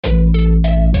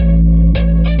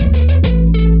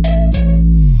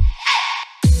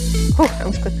Oh, I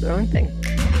almost clicked the wrong thing.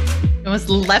 It was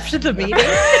left the meeting.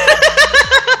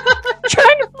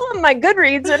 Trying to pull up my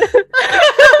Goodreads and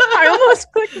I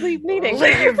almost clicked leave meeting.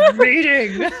 Leave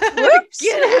meeting. Whoops.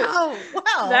 Get out.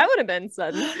 Wow. That would have been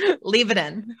sudden. Leave it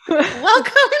in.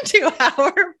 Welcome to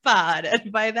our pod.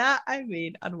 And by that, I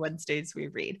mean on Wednesdays we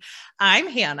read. I'm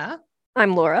Hannah.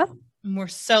 I'm Laura. And we're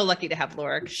so lucky to have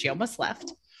Laura because she almost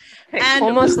left.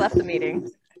 Almost left the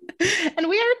meeting. And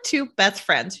we are two best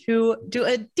friends who do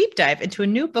a deep dive into a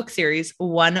new book series,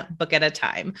 one book at a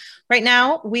time. Right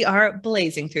now, we are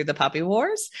blazing through the Poppy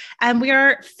Wars, and we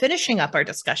are finishing up our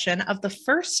discussion of the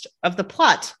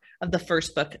plot of the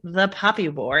first book, The Poppy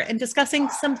War, and discussing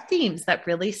some themes that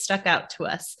really stuck out to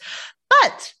us.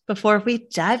 But before we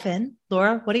dive in,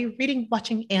 Laura, what are you reading,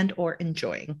 watching, and or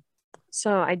enjoying?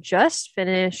 So I just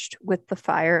finished With the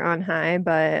Fire on High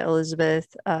by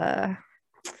Elizabeth.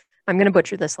 I'm going to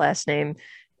butcher this last name.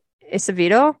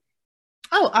 Acevedo?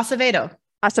 Oh, Acevedo.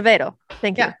 Acevedo.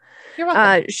 Thank you. You're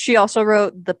welcome. She also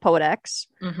wrote The Poet X,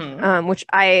 which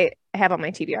I have on my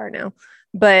TBR now.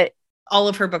 But all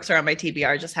of her books are on my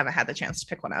TBR. Just haven't had the chance to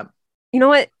pick one up. You know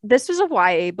what? This was a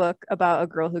YA book about a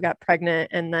girl who got pregnant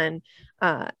and then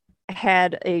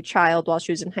had a child while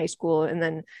she was in high school and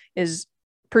then is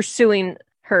pursuing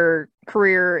her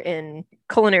career in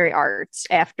culinary arts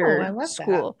after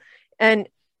school. And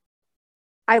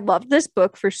I love this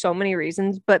book for so many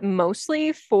reasons, but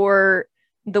mostly for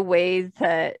the way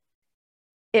that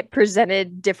it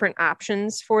presented different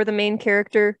options for the main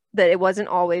character, that it wasn't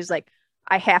always like,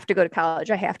 I have to go to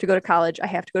college. I have to go to college. I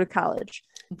have to go to college.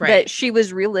 Right. That she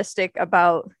was realistic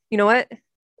about, you know what?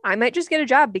 I might just get a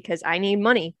job because I need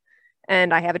money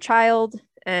and I have a child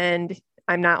and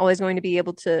I'm not always going to be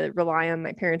able to rely on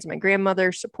my parents and my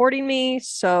grandmother supporting me.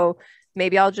 So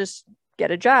maybe I'll just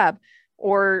get a job,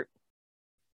 or,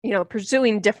 you know,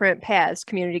 pursuing different paths,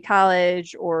 community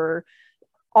college, or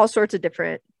all sorts of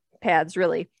different paths,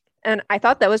 really. And I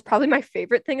thought that was probably my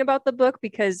favorite thing about the book,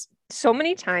 because so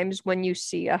many times when you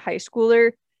see a high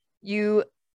schooler, you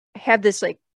have this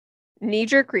like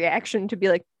knee-jerk reaction to be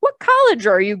like, what college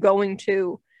are you going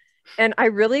to? And I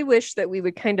really wish that we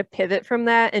would kind of pivot from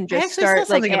that and just start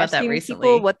like asking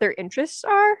people what their interests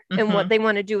are and what they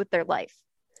want to do with their life.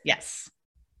 Yes.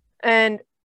 And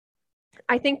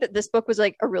I think that this book was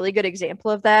like a really good example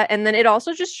of that. And then it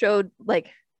also just showed like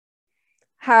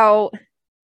how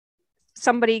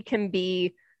somebody can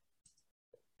be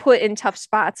put in tough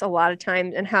spots a lot of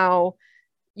times, and how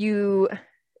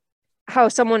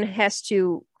someone has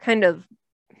to kind of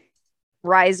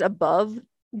rise above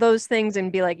those things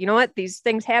and be like, you know what, these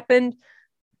things happened,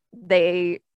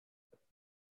 they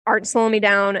aren't slowing me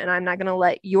down, and I'm not going to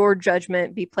let your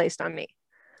judgment be placed on me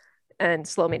and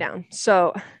slow me down.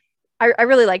 So I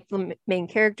really liked the main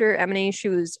character, Emily. She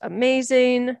was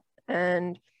amazing,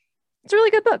 and it's a really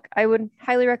good book. I would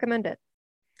highly recommend it.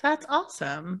 That's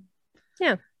awesome.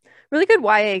 Yeah, really good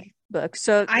YA book.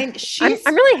 So I'm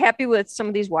really happy with some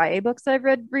of these YA books that I've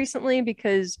read recently,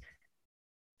 because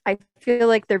I feel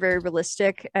like they're very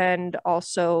realistic and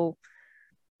also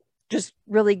just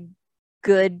really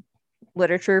good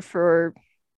literature for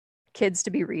kids to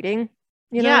be reading.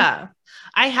 You know? Yeah,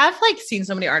 I have like seen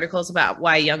so many articles about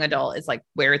why young adult is like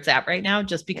where it's at right now,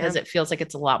 just because it feels like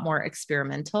it's a lot more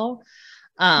experimental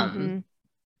and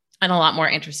a lot more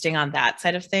interesting on that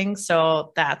side of things.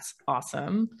 So that's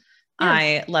awesome. Yeah.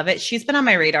 I love it. She's been on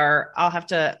my radar. I'll have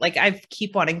to I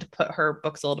keep wanting to put her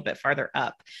books a little bit farther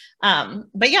up.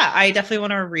 But yeah, I definitely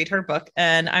want to read her book,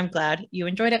 and I'm glad you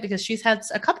enjoyed it, because she's had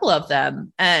a couple of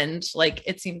them and like,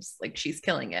 it seems like she's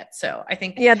killing it. So I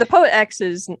think, The Poet X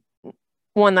is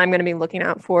one that I'm going to be looking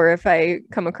out for. If I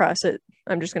come across it,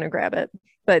 I'm just going to grab it.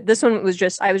 But this one was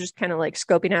I was just kind of like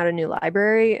scoping out a new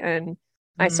library, and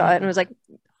I saw it and was like,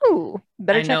 oh,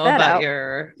 better check that out. I know about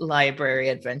your library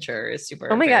adventures. Super.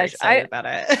 Oh my gosh, excited about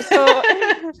it.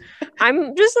 So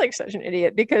I'm just like such an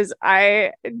idiot, because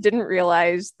I didn't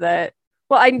realize that.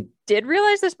 Well, I did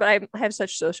realize this, but I have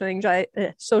such social anxiety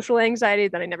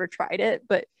that I never tried it.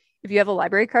 But if you have a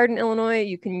library card in Illinois,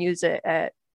 you can use it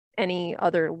at any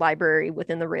other library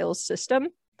within the Rails system.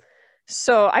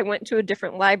 So I went to a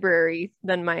different library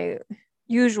than my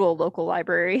usual local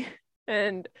library,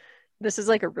 and this is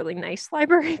like a really nice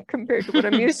library compared to what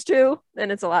I'm used to,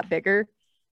 and it's a lot bigger.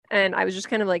 And I was just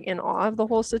kind of like in awe of the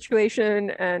whole situation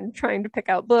and trying to pick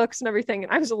out books and everything.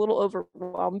 And I was a little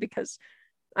overwhelmed, because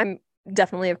I'm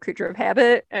definitely a creature of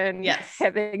habit and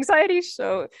have anxiety.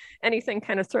 So anything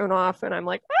kind of thrown off, and I'm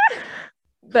like, ah!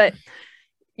 But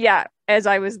yeah, as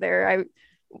I was there, I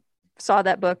saw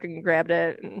that book and grabbed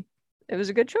it, and it was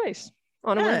a good choice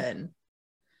on a whim.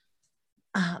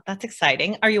 That's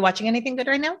exciting. Are you watching anything good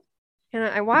right now? And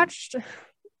I watched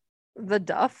The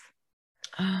Duff.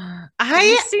 Have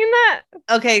you I seen that?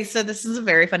 okay, so this is a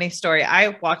very funny story. I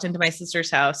walked into my sister's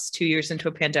house 2 years into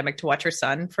a pandemic to watch her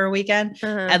son for a weekend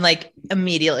and like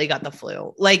immediately got the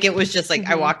flu. Like it was just like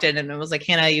I walked in and it was like,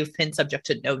 Hannah, you've been subject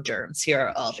to no germs. Here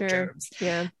are all the germs.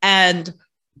 Yeah. And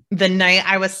the night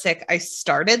I was sick, I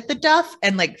started The Duff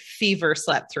and like fever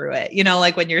slept through it. You know,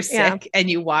 like when you're sick and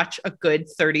you watch a good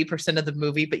 30% of the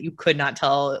movie, but you could not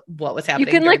tell what was happening.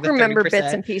 You can like remember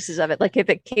bits and pieces of it. Like if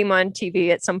it came on TV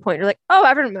at some point, you're like, oh,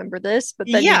 I remember this, but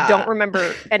then you don't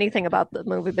remember anything about the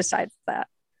movie besides that.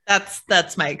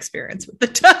 That's my experience with The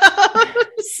Duff.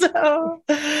 So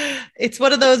it's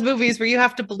one of those movies where you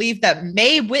have to believe that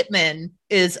Mae Whitman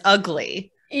is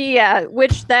ugly. Yeah,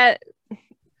 which that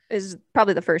is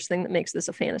probably the first thing that makes this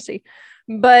a fantasy.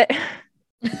 But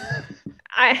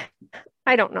I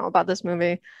don't know about this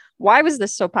movie. Why was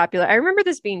this so popular? I remember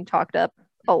this being talked up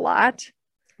a lot.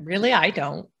 Really? I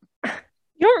don't. You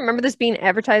don't remember this being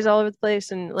advertised all over the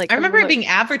place? And like I remember it being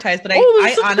advertised, but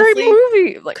I honestly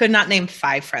movie. Like, could not name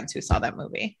 5 friends who saw that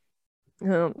movie.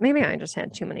 Maybe I just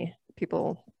had too many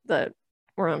people that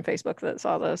were on Facebook that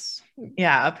saw this.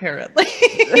 Yeah, apparently.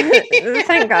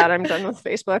 Thank God I'm done with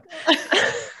Facebook.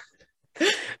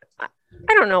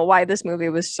 I don't know why this movie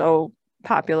was so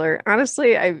popular.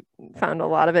 Honestly, I found a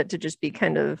lot of it to just be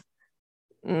kind of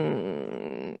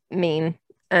mean,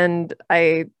 and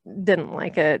I didn't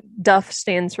like it. Duff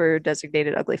stands for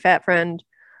Designated Ugly Fat Friend.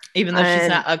 Even though she's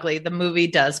not ugly, the movie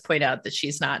does point out that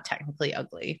she's not technically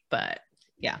ugly, but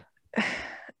yeah.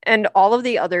 And all of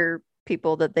the other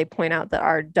people that they point out that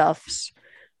are Duffs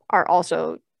are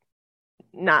also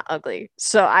not ugly.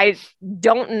 So I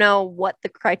don't know what the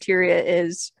criteria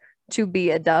is to be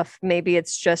a Duff. Maybe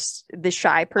it's just the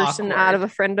shy person out of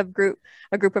a group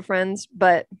of friends,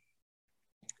 but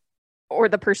or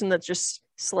the person that's just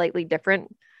slightly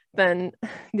different than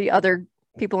the other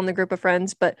people in the group of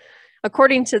friends. But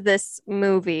according to this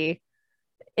movie,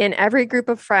 in every group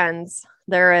of friends,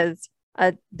 there is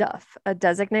a Duff, a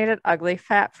designated ugly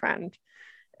fat friend.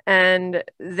 And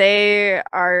they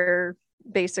are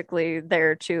basically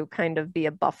there to kind of be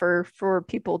a buffer for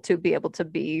people to be able to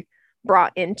be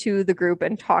brought into the group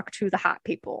and talk to the hot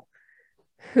people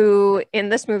who in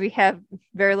this movie have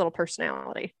very little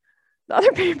personality. The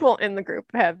other people in the group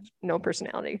have no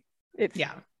personality. If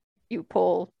you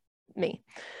pull me.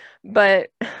 But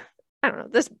I don't know.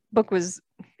 This book was,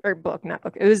 or book, not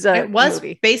book. It was a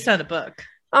movie based on a book.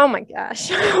 Oh my gosh.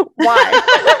 Why?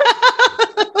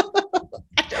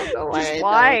 I don't know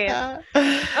why.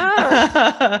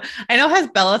 I know it has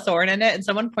Bella Thorne in it, and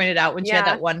someone pointed out when she had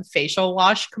that one facial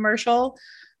wash commercial.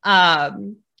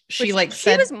 She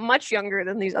was much younger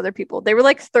than these other people. They were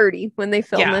like 30 when they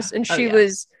filmed this, and she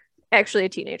was actually a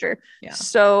teenager. Yeah.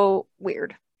 So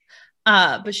weird.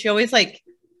 But she always like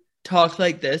talked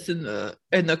like this in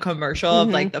the commercial of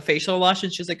like the facial wash,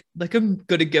 and she's like I'm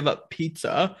gonna give up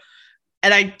pizza.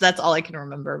 And that's all I can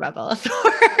remember about Bella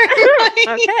Thorne.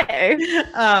 Okay.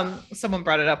 Someone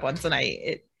brought it up once, and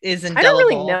it is indelible. I don't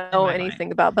really know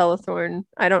anything about Bella Thorne.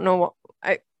 I don't know what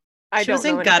I she was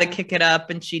in Gotta Kick It Up,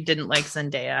 and she didn't like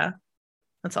Zendaya.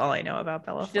 That's all I know about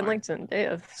Bella Thorne. She didn't like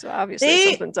Zendaya, so obviously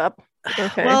something's up.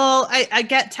 Okay. Well, I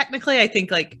get technically, I think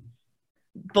like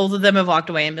both of them have walked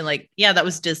away and been like, yeah, that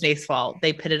was Disney's fault.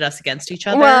 They pitted us against each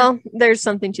other. Well, there's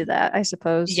something to that, I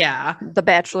suppose. Yeah. The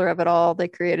Bachelor of it all, they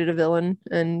created a villain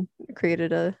and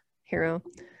created a hero.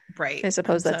 Right. I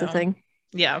suppose that's a thing.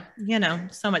 Yeah.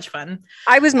 So much fun.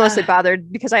 I was mostly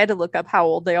bothered because I had to look up how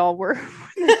old they all were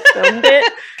when they filmed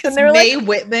it. Because Mae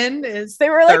Whitman is they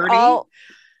were like 30. All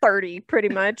 30 pretty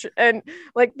much, and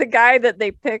like the guy that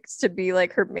they picked to be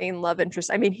like her main love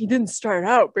interest, I mean, he didn't start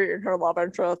out being her love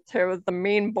interest. He was the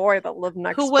mean boy that lived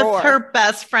next door, who was her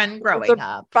best friend growing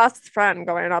up.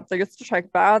 They used to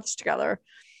take baths together.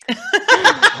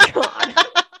 God.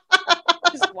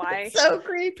 Just why? So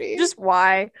creepy. Just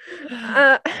why?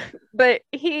 But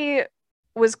he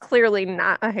was clearly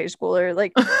not a high schooler.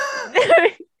 Like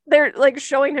they're like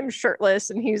showing him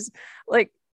shirtless, and he's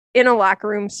like in a locker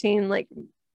room scene, like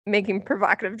making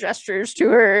provocative gestures to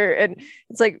her, and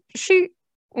it's like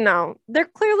they're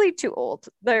clearly too old.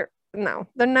 They're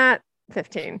not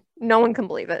 15. No one can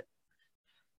believe it.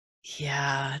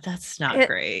 Yeah, that's not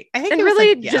great. I think and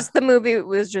really just the movie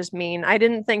was just mean. I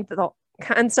didn't think that the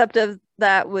concept of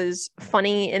that was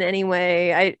funny in any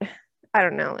way. I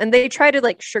don't know. And they try to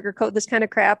like sugarcoat this kind of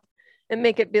crap and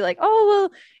make it be like, oh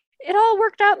well, it all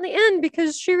worked out in the end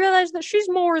because she realized that she's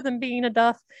more than being a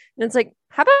Duff. And it's like,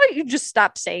 how about you just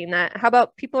stop saying that? How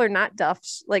about people are not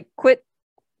Duffs? Like, quit.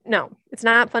 No, it's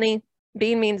not funny.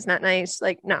 Being mean is not nice.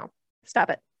 Like, no, stop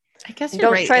it. I guess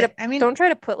you're right. Don't try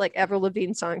to put like Avril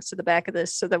Lavigne songs to the back of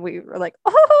this so that we were like,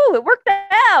 oh, it worked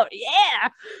out. Yeah.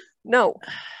 No.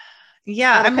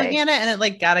 Yeah, I'm looking at it and it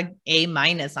like got a A-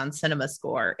 on Cinema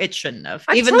Score. It shouldn't have.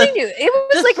 I'm telling you,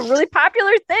 it was like a really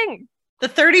popular thing. The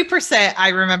 30% I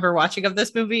remember watching of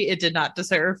this movie, it did not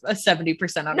deserve a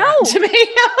 70% on Rotten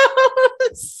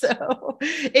Tomatoes. So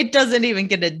it doesn't even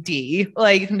get a D.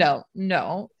 Like,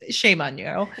 no, shame on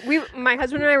you. My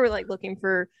husband and I were like looking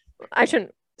for, I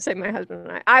shouldn't say my husband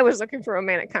and I was looking for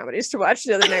romantic comedies to watch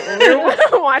the other night when we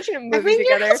were watching a movie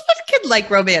together. Your husband can like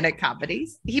romantic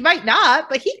comedies. He might not,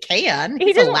 but he can.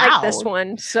 He didn't like this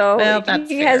one, so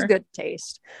he has good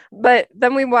taste. But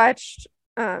then we watched,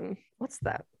 what's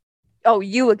that? Oh,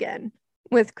 You Again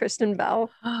with Kristen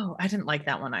Bell. Oh, I didn't like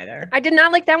that one either. I did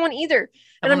not like that one either.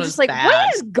 And I'm just like,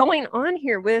 what is going on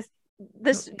here with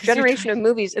this generation of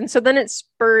movies? And so then it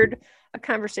spurred a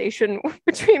conversation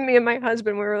between me and my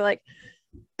husband. We were like,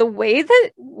 the way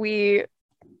that we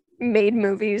made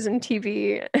movies and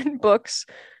TV and books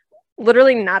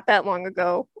literally not that long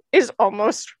ago is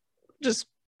almost just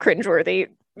cringeworthy.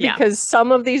 Because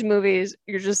some of these movies,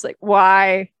 you're just like,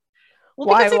 why? Well,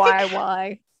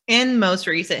 why? In most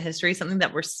recent history, something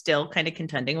that we're still kind of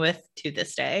contending with to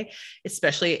this day,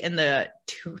 especially in the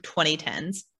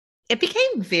 2010s, it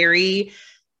became very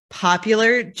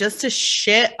popular just to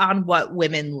shit on what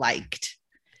women liked.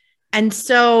 And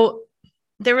so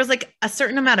there was like a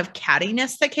certain amount of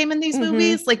cattiness that came in these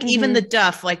movies. Like even the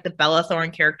Duff, like the Bella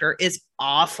Thorne character is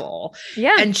awful.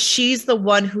 Yeah. And she's the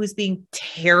one who's being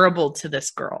terrible to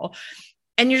this girl.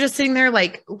 And you're just sitting there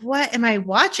like, what am I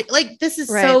watching? Like, this is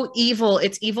so evil.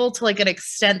 It's evil to like an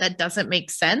extent that doesn't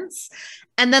make sense.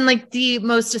 And then like the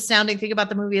most astounding thing about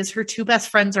the movie is her two best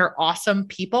friends are awesome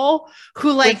people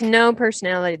who like with no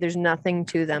personality. There's nothing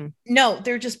to them. No,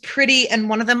 they're just pretty. And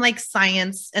one of them likes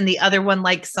science and the other one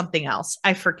likes something else.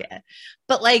 I forget.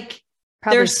 But like,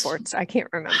 probably sports. I can't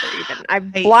remember even. I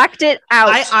blocked it out.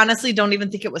 I honestly don't even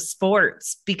think it was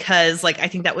sports because like I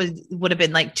think that would have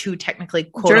been like too technically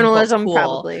quote journalism cool.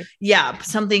 Probably. Yeah,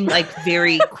 something like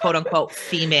very quote unquote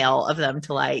female of them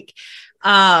to like.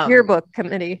 Yearbook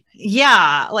committee.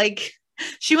 Yeah, like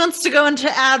she wants to go into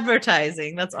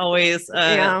advertising. That's always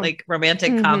like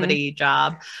romantic comedy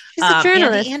job. She's a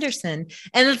journalist. Andy Anderson.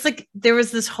 And it's like there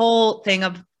was this whole thing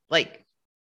of like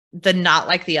the not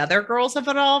like the other girls of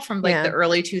it all from like the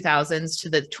early 2000s to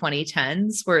the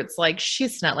 2010s where it's like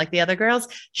she's not like the other girls.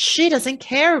 She doesn't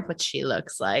care what she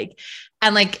looks like.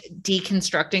 And like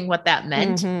deconstructing what that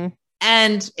meant.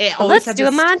 And it always let's do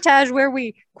a montage where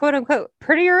we quote unquote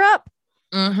pretty her up.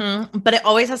 But it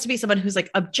always has to be someone who's like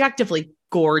objectively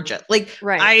gorgeous. Like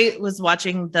I was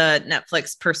watching the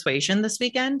Netflix Persuasion this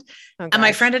weekend and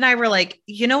my friend and I were like,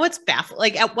 you know what's baffling?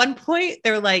 Like at one point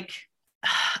they're like,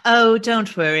 oh,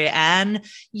 don't worry, Anne,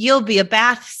 you'll be a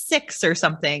Bath 6 or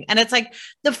something. And it's like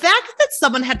the fact that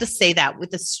someone had to say that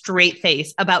with a straight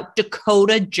face about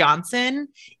Dakota Johnson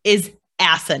is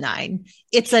asinine.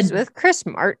 She's with Chris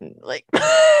Martin. Like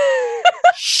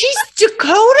she's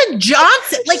Dakota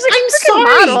Johnson. Like I'm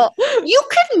sorry. Model. You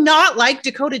could not like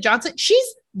Dakota Johnson. She's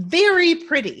very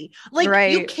pretty.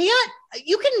 Like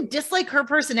you can dislike her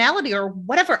personality or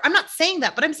whatever. I'm not saying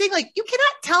that, but I'm saying like you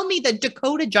cannot tell me that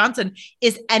Dakota Johnson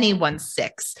is anyone's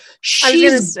 6.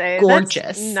 She's gorgeous.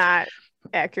 That's not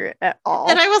accurate at all.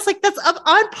 And I was like, that's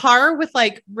on par with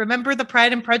like, remember the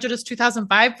Pride and Prejudice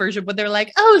 2005 version when they're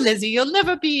like, oh, Lizzie, you'll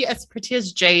never be as pretty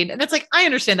as Jane. And it's like, I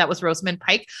understand that was Rosamund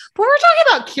Pike, but we're talking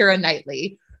about Keira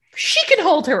Knightley. She can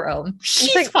hold her own.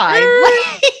 She's fine.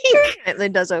 Keira Knightley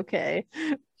does okay.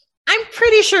 I'm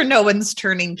pretty sure no one's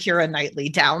turning Keira Knightley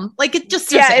down. Like it just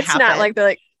doesn't it's happen. Not like they're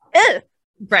like, eh.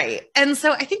 Right. And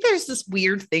so I think there's this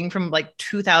weird thing from like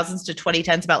 2000s to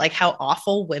 2010s about like how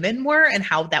awful women were and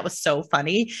how that was so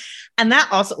funny. And that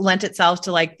also lent itself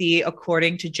to like the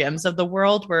According to Jims of the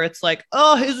world where it's like,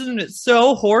 oh, isn't it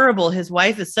so horrible? His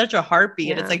wife is such a heartbeat.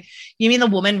 And it's like, you mean the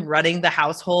woman running the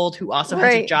household who also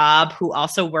has a job, who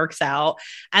also works out,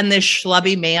 and this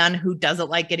schlubby man who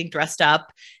doesn't like getting dressed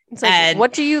up. It's like,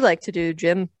 what do you like to do,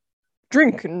 Jim?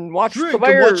 Drink and watch the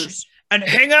Bears. And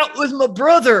hang out with my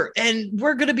brother, and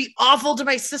we're gonna be awful to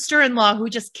my sister-in-law who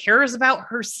just cares about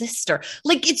her sister.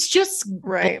 Like it's just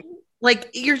like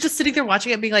you're just sitting there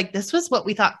watching it being like, this was what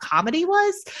we thought comedy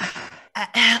was.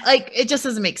 Like it just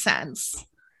doesn't make sense.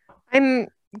 I'm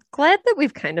glad that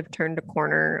we've kind of turned a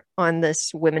corner on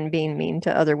this women being mean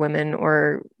to other women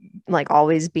or like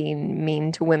always being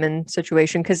mean to women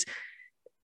situation, because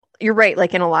you're right,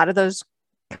 like in a lot of those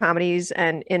comedies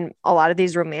and in a lot of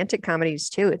these romantic comedies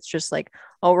too, it's just like,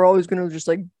 oh, we're always gonna just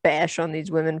like bash on these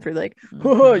women for like,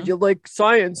 oh, you like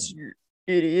science,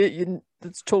 idiot, you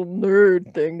that's a total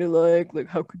nerd thing to like. Like,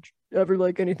 how could you ever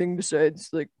like anything besides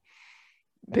like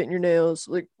painting your nails?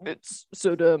 Like, it's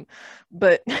so dumb.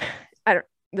 But I don't.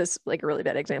 This like a really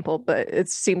bad example, but it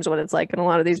seems what it's like in a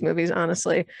lot of these movies.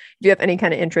 Honestly, if you have any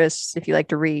kind of interests, if you like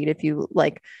to read, if you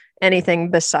like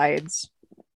anything besides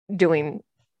doing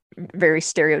very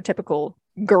stereotypical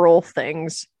girl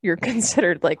things, you're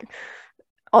considered like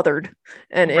othered,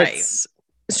 and it's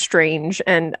strange.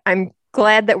 And I'm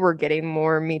glad that we're getting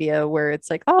more media where it's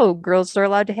like, oh, girls are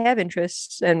allowed to have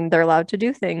interests and they're allowed to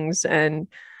do things, and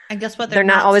guess what, they're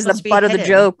not always the butt of the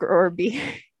joke or be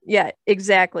yeah,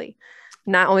 exactly,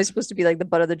 not always supposed to be like the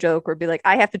butt of the joke or be like,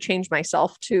 I have to change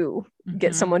myself to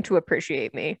get someone to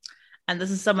appreciate me. And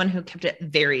this is someone who kept it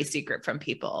very secret from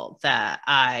people that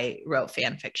I wrote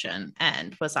fan fiction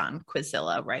and was on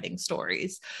Quizzilla writing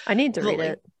stories. I need to read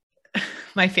it.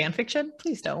 My fan fiction?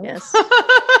 Please don't. Yes.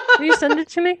 Will you send it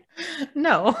to me?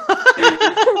 No.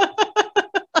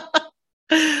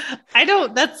 I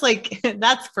don't.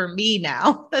 That's for me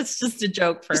now. That's just a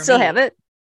joke for me. You still have it?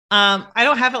 I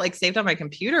don't have it like saved on my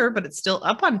computer, but it's still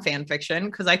up on fan fiction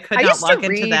because I could not log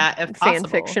into that if possible. Fan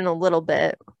fiction a little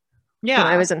bit. Yeah.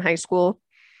 When I was in high school.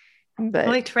 But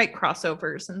I like to write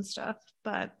crossovers and stuff,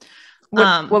 but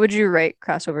what would you write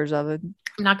crossovers of?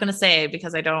 I'm not going to say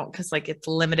because like it's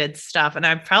limited stuff, and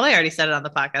I've probably already said it on the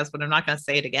podcast, but I'm not going to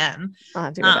say it again. I'll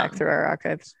have to go back through our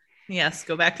archives. Yes,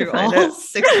 go back through all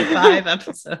 65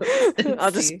 episodes.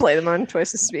 I'll just play them on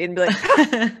twice the speed and be like,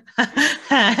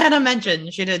 Hannah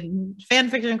mentioned she did fan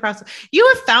fiction cross. You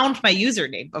have found my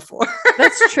username before.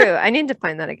 That's true. I need to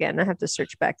find that again. I have to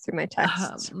search back through my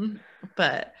texts.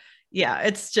 But yeah,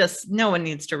 it's just no one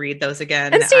needs to read those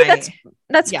again. And see,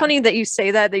 that's funny that you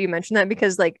say that you mentioned that,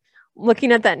 because like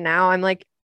looking at that now, I'm like,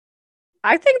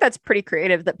 I think that's pretty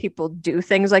creative that people do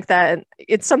things like that. And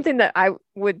it's something that I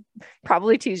would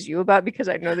probably tease you about because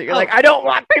I know that you're like, I don't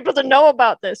want people to know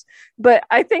about this. But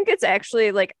I think it's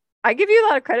actually like, I give you a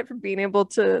lot of credit for being able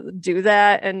to do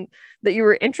that and that you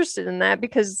were interested in that,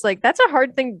 because it's like, that's a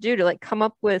hard thing to do, to like come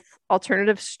up with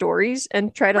alternative stories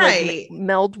and try to like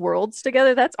meld worlds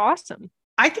together. That's awesome.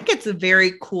 I think it's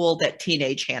very cool that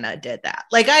Teenage Hannah did that.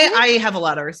 Like I have a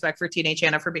lot of respect for Teenage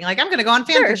Hannah for being like, I'm going to go on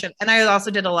fan fiction. And I also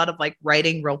did a lot of like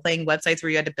writing role-playing websites where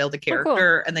you had to build a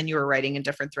character and then you were writing in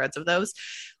different threads of those.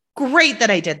 Great that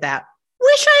I did that.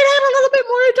 Wish I'd had a little bit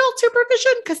more adult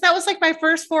supervision, because that was like my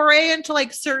first foray into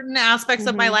like certain aspects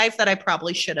of my life that I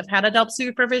probably should have had adult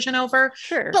supervision over.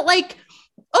 Sure. But like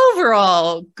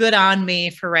overall, good on me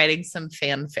for writing some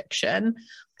fan fiction.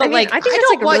 But I think it's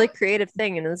like a really creative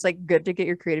thing, and it's like good to get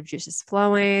your creative juices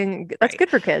flowing. That's good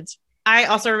for kids. I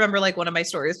also remember like one of my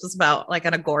stories was about like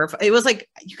an agoraphobe. It was like,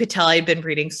 you could tell I'd been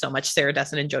reading so much Sarah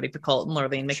Dessen and Jodi Picoult and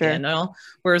Lorraine McDaniel,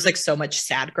 where it was like so much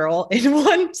sad girl in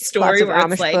one story.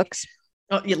 Lots of Amish books.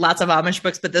 Lots of Amish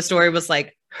books, but the story was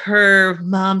like, her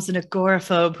mom's an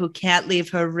agoraphobe who can't leave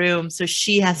her room, so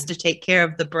she has to take care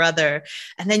of the brother.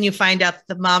 And then you find out that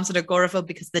the mom's an agoraphobe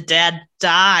because the dad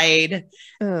died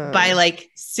by like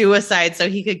suicide, so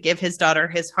he could give his daughter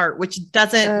his heart, which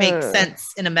doesn't make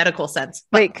sense in a medical sense.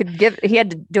 Wait, he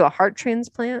had to do a heart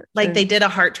transplant? Like they did a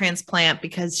heart transplant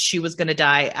because she was going to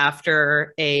die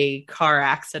after a car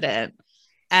accident.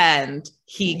 And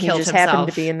he killed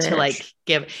himself to like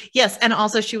give. Yes. And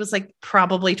also she was like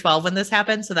probably 12 when this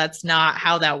happened. So that's not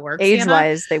how that works. Age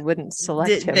wise, they wouldn't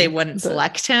select him. They wouldn't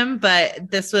select him,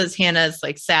 but this was Hannah's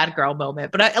like sad girl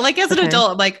moment. But I, like as an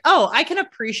adult, I'm like, oh, I can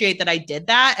appreciate that I did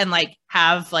that and like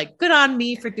have like good on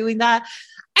me for doing that.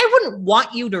 I wouldn't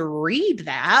want you to read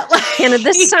that. Like, Hannah,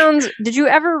 this sounds, did you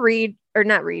ever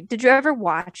did you ever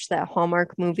watch that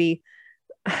Hallmark movie?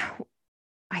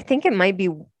 I think it might be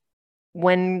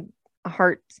When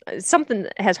Heart, something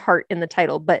that has heart in the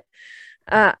title, but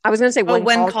I was going to say When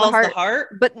Calls the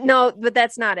Heart, but no, but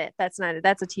that's not it. That's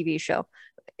a TV show.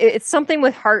 It's something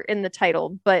with heart in the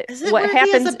title, but what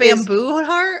happens is a bamboo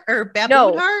heart or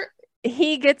baboon heart?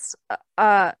 He gets,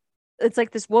 it's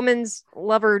like this woman's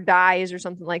lover dies or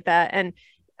something like that.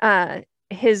 And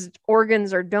his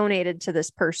organs are donated to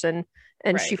this person,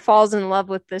 and she falls in love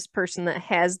with this person that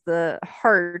has the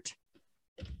heart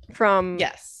from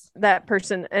that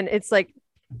person. And it's like,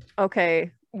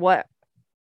 okay, what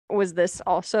was this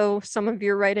also some of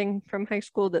your writing from high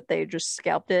school that they just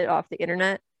scalped it off the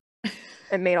internet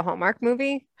and made a Hallmark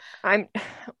movie? I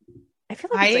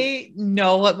feel like I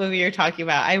know what movie you're talking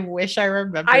about. I wish I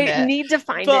remembered it. I need to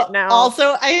find it now.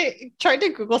 Also, I tried to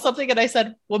Google something and I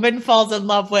said woman falls in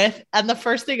love with, and the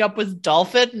first thing up was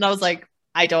dolphin, and I was like,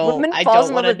 I don't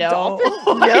want to know.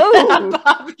 No.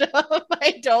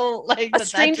 I don't like A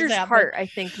Stranger's Heart, I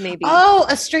think maybe. Oh,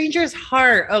 A Stranger's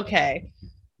Heart. Okay.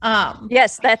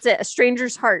 Yes, that's it. A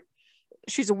Stranger's Heart.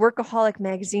 She's a workaholic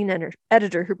magazine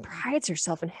editor who prides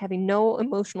herself in having no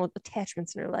emotional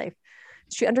attachments in her life.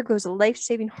 She undergoes a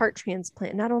life-saving heart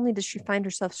transplant. Not only does she find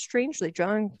herself strangely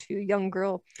drawn to a young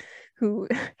girl who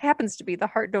happens to be the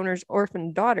heart donor's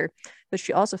orphaned daughter, but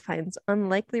she also finds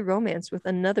unlikely romance with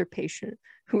another patient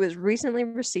who has recently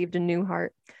received a new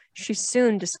heart. She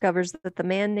soon discovers that the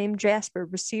man named Jasper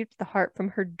received the heart from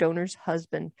her donor's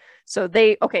husband. So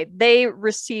they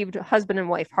received husband and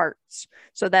wife hearts.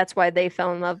 So that's why they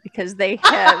fell in love, because they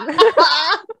had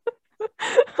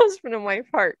husband and wife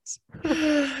hearts.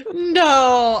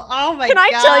 No. Oh my God. Can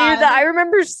I tell you that I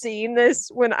remember seeing this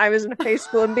when I was in high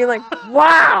school and being like,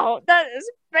 wow, that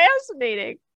is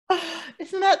fascinating.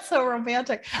 Isn't that so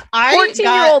romantic?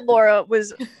 14-year-old Laura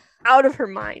was out of her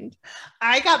mind.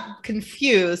 I got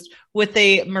confused with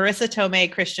the Marissa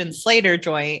Tomei Christian Slater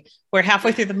joint, where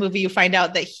halfway through the movie you find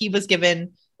out that he was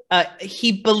given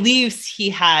he believes he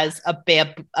has a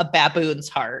baboon's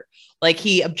heart. Like,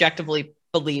 he objectively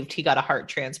believed he got a heart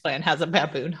transplant, has a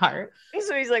baboon heart.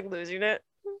 So he's like losing it.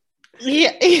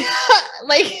 Yeah.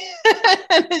 Like,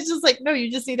 it's just like, no,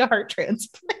 you just need a heart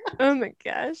transplant. Oh my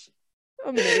gosh.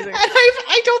 Amazing. And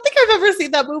I don't think I've ever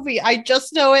seen that movie. I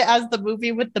just know it as the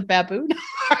movie with the baboon.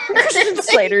 Christian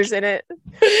Slater's in it.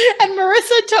 And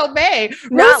Marissa Tomei.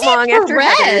 Not Rosie long after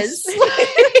Perez.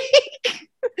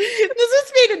 This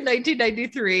was made in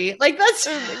 1993. Like, that's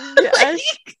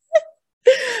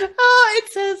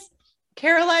it says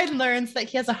Caroline learns that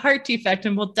he has a heart defect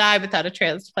and will die without a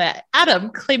transplant. Adam,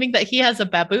 claiming that he has a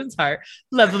baboon's heart,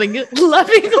 lovingly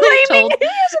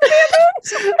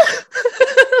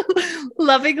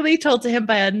told to him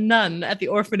by a nun at the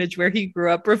orphanage where he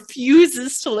grew up,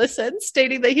 refuses to listen,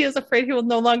 stating that he is afraid he will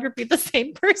no longer be the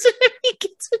same person if he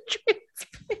gets a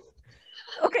transplant.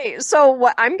 Okay, so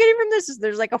what I'm getting from this is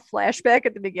there's like a flashback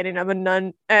at the beginning of a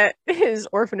nun at his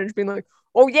orphanage being like,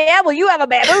 oh yeah, well, you have a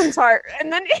baboon's heart.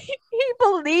 And then he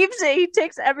believes it. He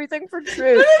takes everything for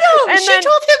true. No. And she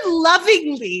told him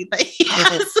lovingly that he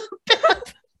has a baboon's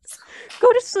heart.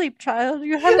 Go to sleep, child.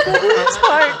 You have a baboon's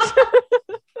heart.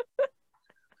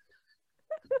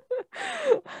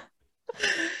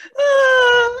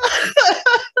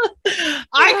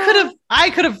 I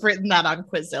could have written that on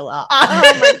Quizilla. Oh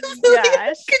my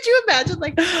gosh. Could you imagine,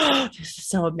 like, oh, this is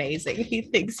so amazing. He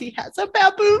thinks he has a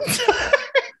baboon's heart.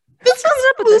 This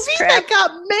was a movie that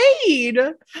got made.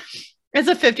 It's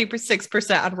a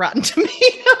 56% on Rotten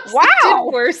Tomatoes. Wow. It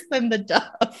did worse than The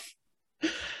Dove.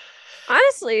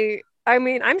 Honestly, I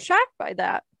mean, I'm shocked by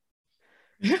that.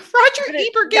 Roger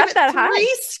Ebert gave it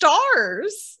 3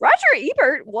 stars. Roger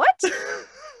Ebert? What?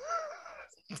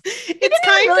 It's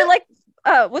kind of really like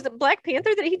was it Black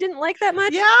Panther that he didn't like that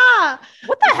much? Yeah.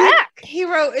 What the heck? He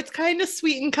wrote, it's kind of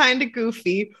sweet and kind of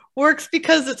goofy. Works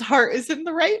because its heart is in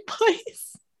the right place.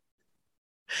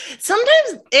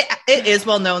 Sometimes it is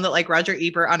well known that, like, Roger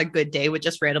Ebert on a good day would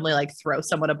just randomly, like, throw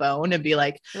someone a bone and be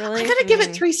like, really? I gotta give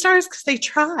it 3 stars because they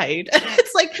tried.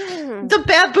 It's like the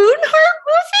baboon heart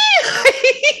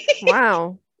movie.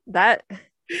 Wow. That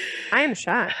I am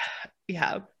shocked.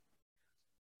 Yeah.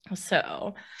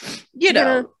 So, you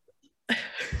know.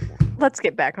 Let's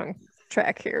get back on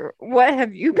track here. What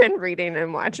have you been reading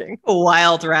and watching? A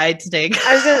wild ride today.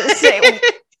 I was gonna say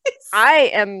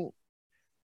I am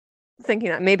thinking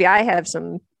that maybe I have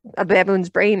a baboon's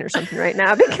brain or something right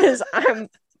now, because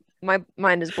my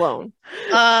mind is blown.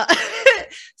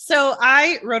 So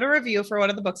I wrote a review for one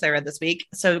of the books I read this week.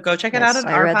 So go check it out on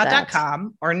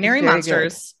rpod.com. Ordinary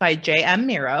Monsters by J.M.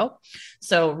 Miro.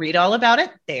 So read all about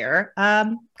it there.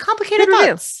 Complicated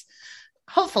thoughts.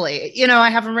 Hopefully, I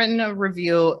haven't written a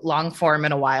review long form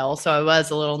in a while, so I was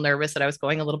a little nervous that I was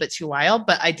going a little bit too wild,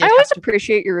 but I always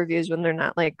appreciate your reviews when they're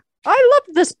not like, I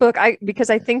love this book. Because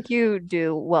I think you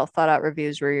do well thought out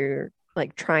reviews where you're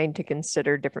like trying to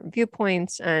consider different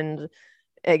viewpoints and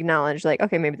acknowledge, like,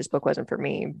 okay, maybe this book wasn't for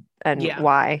me and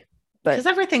why. But because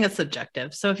everything is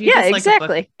subjective. So if you just like a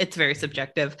book, it's very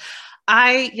subjective.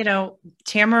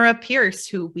 Tamara Pierce,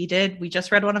 who we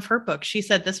just read one of her books. She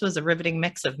said this was a riveting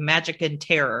mix of magic and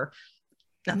terror.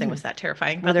 Nothing was that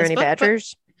terrifying. Are there any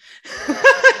badgers?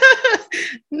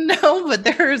 No, but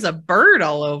there's a bird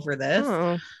all over this.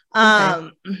 Oh, okay.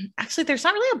 Actually, there's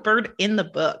not really a bird in the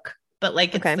book, but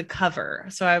like it's the cover.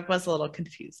 So I was a little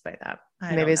confused by that.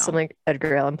 Maybe it's some like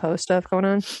Edgar Allan Poe stuff going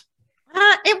on.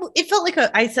 It felt like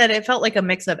it felt like a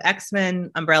mix of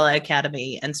X-Men, Umbrella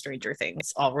Academy, and Stranger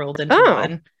Things all rolled into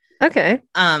one. Okay.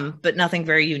 But nothing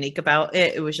very unique about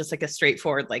it. It was just like a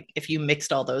straightforward, like if you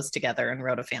mixed all those together and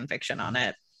wrote a fan fiction on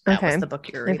it, that was the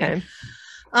book you're reading. Okay.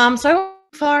 So I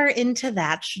far into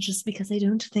that just because I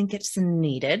don't think it's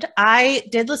needed. I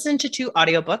did listen to 2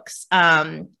 audiobooks,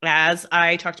 as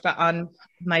I talked about on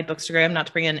my Bookstagram, not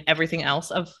to bring in everything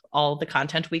else of all the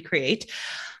content we create.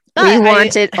 But we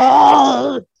want it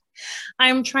all.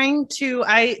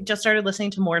 I just started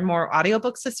listening to more and more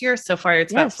audiobooks this year. So far,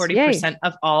 it's about 40%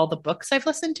 of all the books I've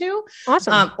listened to.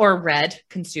 Awesome. Or read,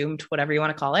 consumed, whatever you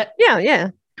want to call it. Yeah.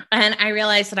 And I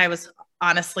realized that I was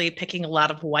honestly picking a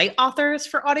lot of white authors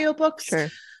for audiobooks. Sure.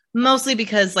 Mostly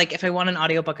because like, if I want an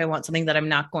audiobook, I want something that I'm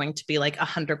not going to be like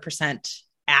 100%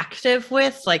 active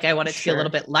with. Like I want it to be a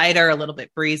little bit lighter, a little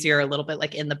bit breezier, a little bit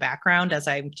like in the background as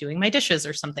I'm doing my dishes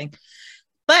or something.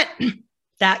 But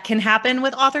that can happen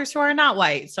with authors who are not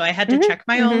white. So I had to check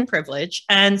my own privilege.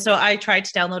 And so I tried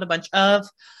to download a bunch of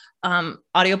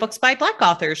audiobooks by Black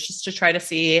authors just to try to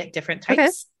see different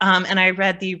types. And I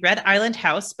read The Red Island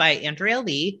House by Andrea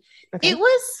Lee. It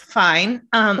was fine.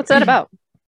 What's that about?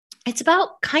 It's about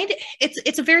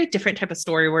it's a very different type of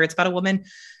story where it's about a woman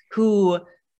who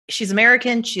she's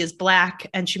American, she is Black,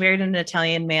 and she married an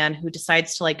Italian man who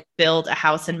decides to like build a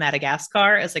house in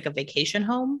Madagascar as like a vacation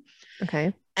home.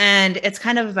 Okay. And it's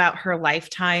kind of about her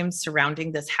lifetime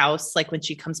surrounding this house. Like when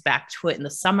she comes back to it in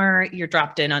the summer, you're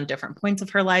dropped in on different points of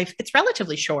her life. It's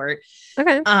relatively short.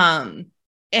 Okay.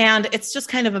 And it's just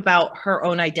kind of about her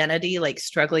own identity, like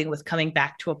struggling with coming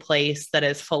back to a place that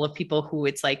is full of people who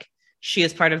it's like, she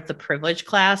is part of the privileged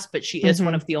class, but she is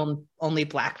one of the only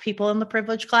Black people in the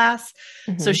privileged class.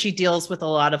 So she deals with a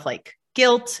lot of like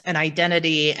guilt and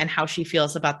identity and how she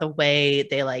feels about the way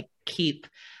they like keep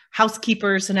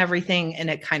housekeepers and everything. And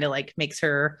it kind of like makes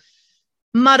her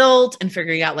muddled and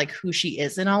figuring out like who she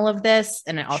is in all of this.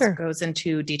 And it also goes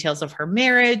into details of her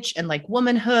marriage and like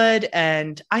womanhood.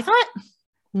 And I thought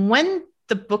when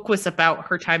the book was about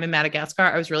her time in Madagascar,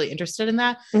 I was really interested in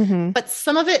that. But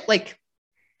some of it, like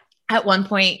at one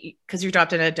point, because you're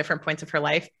dropped in at different points of her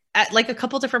life, at like a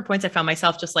couple different points, I found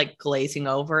myself just like glazing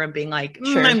over and being like,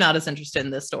 I'm not as interested in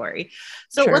this story.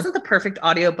 So it wasn't the perfect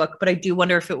audiobook, but I do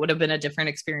wonder if it would have been a different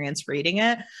experience reading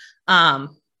it. But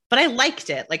I liked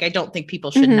it. Like, I don't think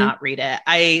people should not read it.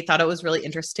 I thought it was really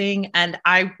interesting. And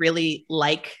I really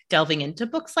like delving into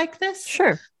books like this.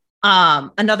 Sure.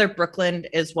 Another Brooklyn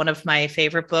is one of my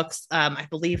favorite books, I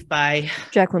believe by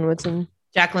Jacqueline Woodson.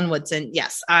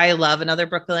 Yes, I love Another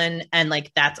Brooklyn. And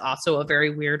like, that's also a very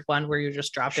weird one where you're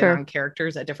just dropping on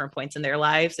characters at different points in their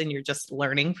lives and you're just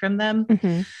learning from them.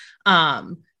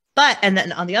 And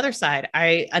then on the other side,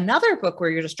 another book where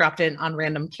you're just dropped in on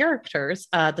random characters,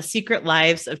 The Secret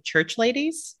Lives of Church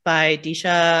Ladies by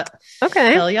Disha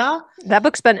Elia. That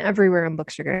book's been everywhere on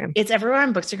Bookstagram. It's everywhere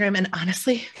on Bookstagram, and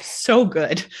honestly, so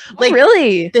good. Like,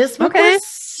 really? This book was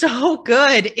so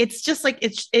good. It's just like,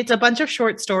 it's a bunch of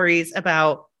short stories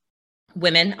about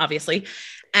women, obviously,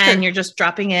 and you're just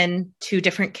dropping in 2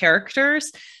 different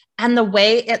characters. And the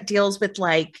way it deals with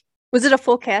like... Was it a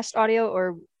full cast audio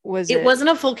or... It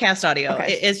wasn't a full cast audio.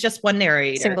 It is just one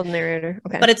narrator. Single narrator.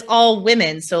 Okay. But it's all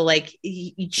women. So like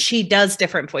she does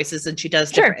different voices and she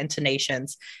does different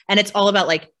intonations. And it's all about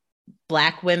like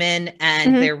Black women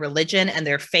and their religion and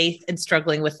their faith and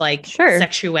struggling with like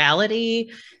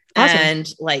sexuality and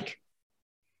like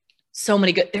so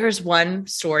many good. There's one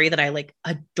story that I like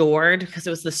adored because it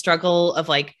was the struggle of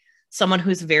like someone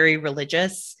who's very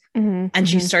religious. And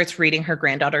she starts reading her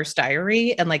granddaughter's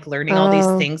diary and like learning all these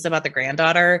things about the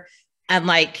granddaughter. And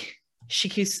like, she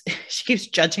keeps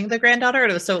judging the granddaughter. And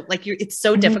it was so like, it's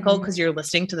so difficult because you're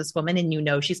listening to this woman and you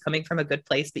know, she's coming from a good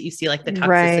place, but you see like the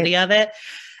toxicity of it.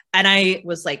 And I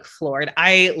was like floored.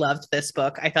 I loved this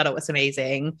book. I thought it was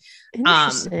amazing.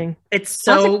 Interesting. It's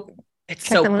so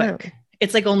quick. Out.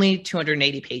 It's like only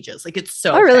 280 pages. Like it's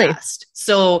so fast.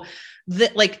 So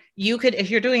like you could, if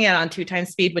you're doing it on 2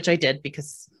 times speed, which I did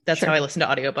because that's how I listen to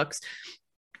audiobooks,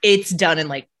 it's done in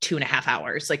like 2.5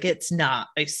 hours. Like it's not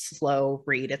a slow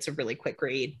read. It's a really quick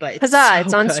read, but it's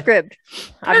on Scribd.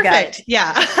 I've got it.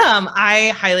 Yeah.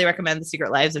 I highly recommend The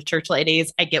Secret Lives of Church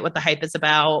Ladies. I get what the hype is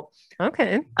about.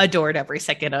 Okay. Adored every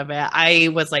second of it. I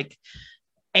was like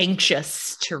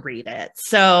anxious to read it.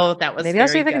 So that was maybe I'll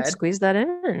see if I can squeeze that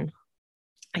in.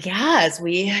 Yeah, as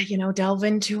we, delve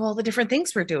into all the different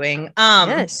things we're doing.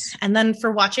 Yes. And then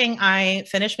for watching, I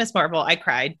finished Miss Marvel. I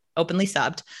cried, openly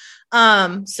subbed.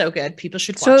 So good. People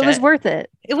should watch it. So it was worth it.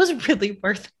 It was really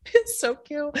worth it. It's so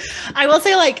cute. I will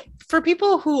say, like, for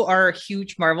people who are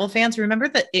huge Marvel fans, remember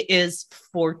that it is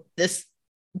for this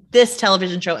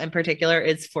television show in particular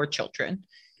is for children.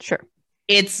 Sure.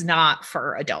 it's not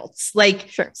for adults. Like,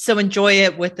 Sure. So enjoy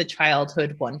it with the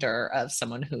childhood wonder of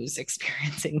someone who's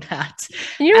experiencing that.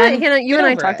 You know what, Hannah, you and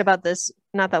I talked about this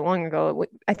not that long ago.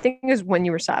 I think it was when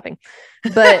you were sobbing,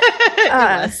 but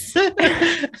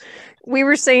we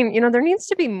were saying, you know, there needs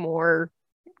to be more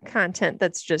content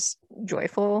that's just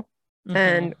joyful. Mm-hmm.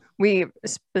 And we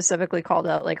specifically called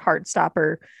out like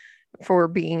Heartstopper for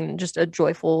being just a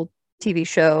joyful TV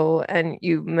show. And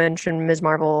you mentioned Ms.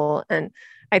 Marvel, and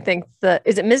I think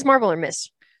is it Ms. Marvel or Miss?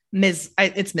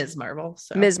 It's Ms. Marvel.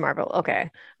 So. Ms. Marvel.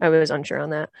 Okay. I was unsure on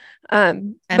that.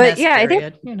 But yeah,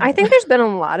 I think there's been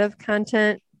a lot of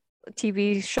content,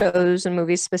 TV shows and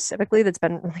movies specifically, that's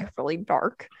been like really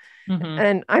dark. Mm-hmm.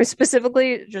 And I'm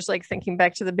specifically just like thinking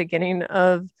back to the beginning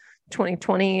of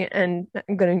 2020, and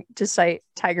I'm going to cite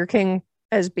Tiger King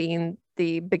as being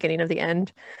the beginning of the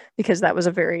end, because that was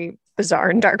a very bizarre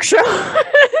and dark show.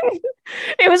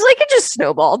 It was like it just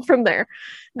snowballed from there.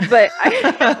 But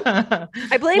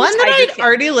I blame one that I'd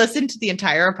already listened to the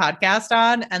entire podcast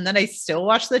on, and then I still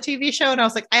watched the TV show, and I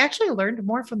was like, I actually learned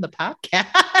more from the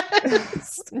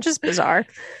podcast. Just bizarre.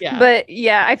 Yeah. But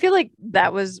yeah, I feel like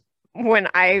that was when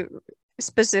I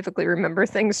specifically remember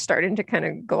things starting to kind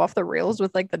of go off the rails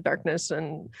with like the darkness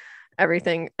and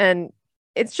everything. And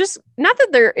it's just not that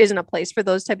there isn't a place for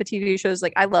those type of TV shows.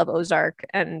 Like I love Ozark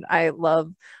and I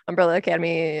love Umbrella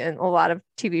Academy and a lot of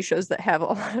TV shows that have a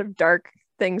lot of dark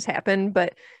things happen,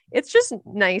 but it's just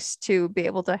nice to be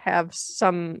able to have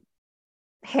some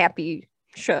happy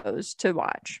shows to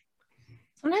watch.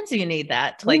 Sometimes you need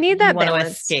that to like need that want balance.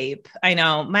 To escape. I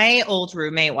know my old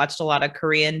roommate watched a lot of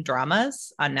Korean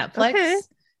dramas on Netflix. Okay.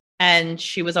 And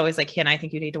she was always like, Hannah, I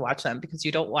think you need to watch them because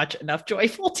you don't watch enough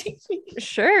joyful TV.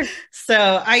 Sure.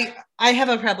 So I have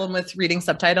a problem with reading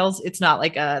subtitles. It's not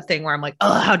like a thing where I'm like,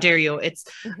 oh, how dare you? It's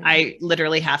I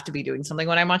literally have to be doing something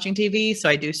when I'm watching TV. So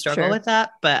I do struggle with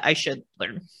that, but I should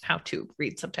learn how to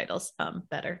read subtitles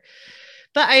better.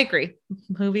 But I agree.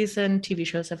 Movies and TV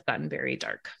shows have gotten very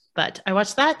dark. But I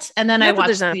watched that, and then I watched.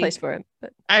 There's not a place for it.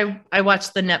 But I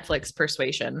watched the Netflix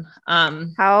Persuasion.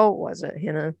 How was it,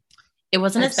 Hannah? It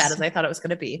wasn't as bad as I thought it was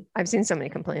going to be. I've seen so many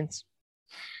complaints.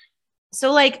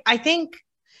 So, like, I think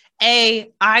I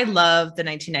love the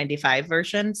 1995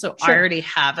 version. So I already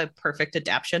have a perfect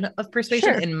adaptation of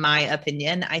Persuasion, in my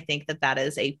opinion. I think that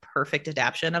is a perfect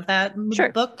adaptation of that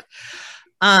book.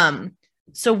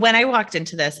 So when I walked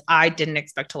into this, I didn't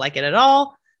expect to like it at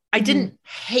all. I didn't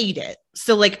hate it.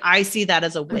 So like, I see that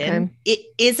as a win. Okay. It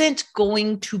isn't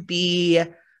going to be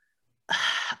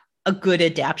a good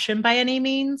adaptation by any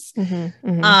means.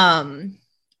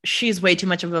 She's way too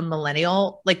much of a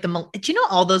millennial. Like do you know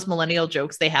all those millennial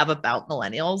jokes they have about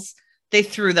millennials? They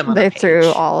threw them on the page. They threw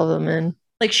all of them in.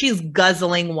 Like she's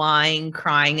guzzling wine,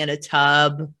 crying in a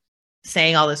tub,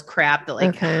 saying all this crap that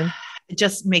like, it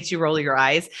just makes you roll your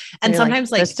eyes. And sometimes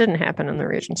like this didn't happen in the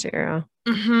Regency era.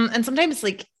 And sometimes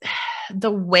like the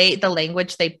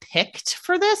language they picked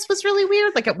for this was really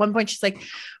weird. Like at one point she's like,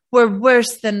 we're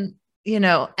worse than,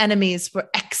 enemies, we're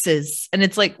exes. And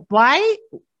it's like, why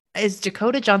is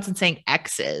Dakota Johnson saying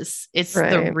exes? It's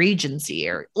the Regency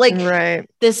era. Like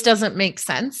this doesn't make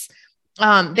sense.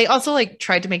 They also like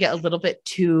tried to make it a little bit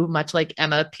too much like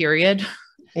Emma period.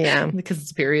 Yeah. Because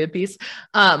it's a period piece.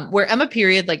 Where Emma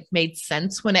period like made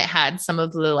sense when it had some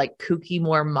of the like kooky,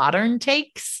 more modern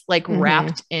takes like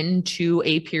wrapped into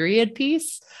a period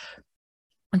piece.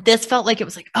 This felt like it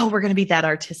was like, oh, we're going to be that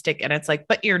artistic. And it's like,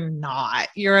 but you're not,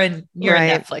 you're a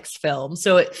Netflix film.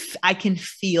 So I can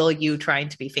feel you trying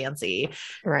to be fancy.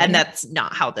 And that's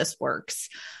not how this works.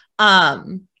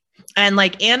 And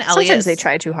like Anne Elliot. Sometimes they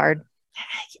try too hard.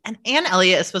 And Anne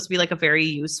Elliot is supposed to be like a very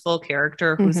useful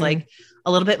character who's like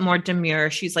a little bit more demure.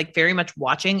 She's like very much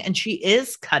watching, and she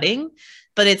is cutting,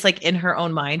 but it's like in her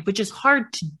own mind, which is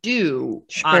hard to do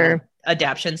on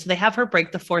adaptation. So they have her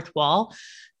break the fourth wall,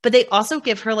 but they also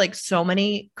give her like so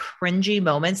many cringy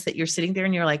moments that you're sitting there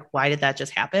and you're like, why did that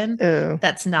just happen? Ew.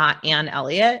 That's not Anne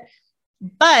Elliot.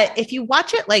 But if you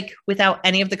watch it like without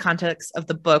any of the context of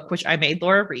the book, which I made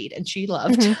Laura read and she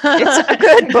loved, it's a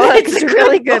good book. It's a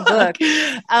really good book.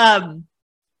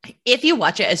 If you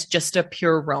watch it as just a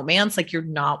pure romance, like you're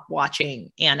not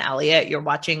watching Anne Elliot, you're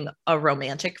watching a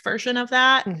romantic version of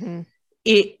that.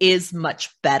 It is much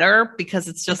better because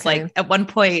it's just like at one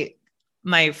point,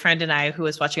 my friend and I, who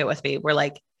was watching it with me, were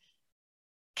like,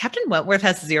 Captain Wentworth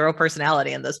has zero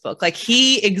personality in this book. Like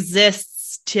he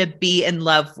exists to be in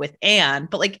love with Anne,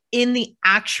 but like in the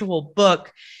actual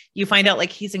book, you find out like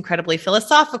he's incredibly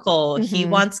philosophical. He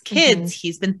wants kids.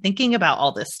 He's been thinking about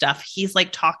all this stuff. He's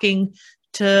like talking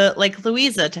to like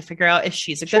Louisa to figure out if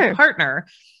she's a good partner.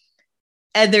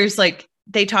 And there's like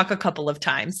they talk a couple of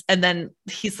times and then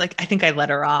he's like, I think I let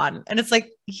her on. And it's like,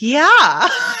 yeah.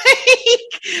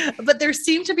 But there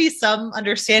seemed to be some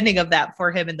understanding of that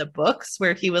for him in the books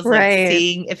where he was like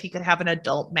seeing if he could have an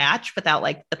adult match without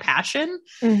like the passion.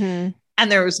 Mm-hmm.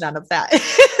 And there was none of that in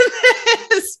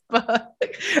this book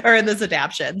or in this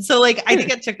adaptation. So like, I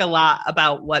think it took a lot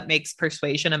about what makes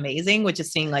Persuasion amazing, which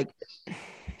is seeing like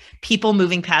people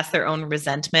moving past their own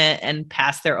resentment and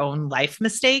past their own life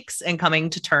mistakes and coming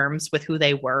to terms with who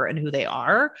they were and who they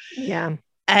are. Yeah.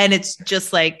 And it's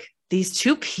just like, these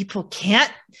two people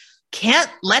can't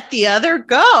let the other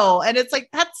go. And it's like,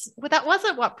 that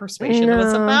wasn't what Persuasion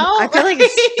was about.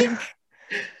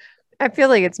 I feel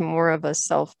like it's more of a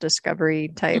self-discovery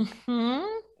type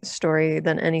story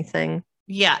than anything.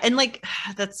 Yeah. And like,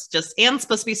 that's just, Anne's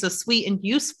supposed to be so sweet and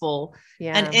useful.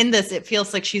 Yeah. And in this, it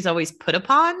feels like she's always put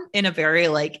upon in a very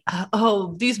like,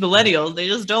 oh, these millennials, they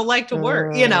just don't like to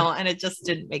work, you know, and it just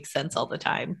didn't make sense all the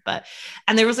time.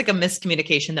 And there was like a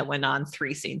miscommunication that went on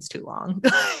 3 scenes too long.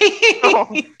 Well,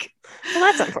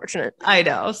 that's unfortunate. I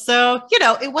know. So, you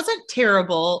know, it wasn't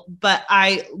terrible, but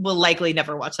I will likely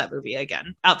never watch that movie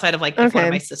again outside of like if one of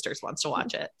my sisters wants to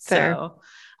watch it. Fair. So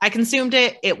I consumed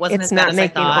it. It wasn't as bad as I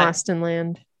thought. It's not making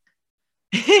Austenland.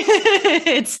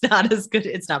 It's not as good.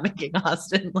 It's not making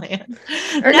Austenland.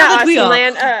 Or now not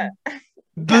Austenland.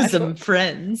 Bosom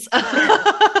friends.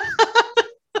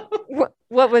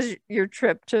 What was your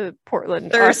trip to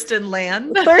Portland?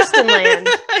 Thurstonland. Thurstonland.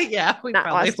 Yeah, we not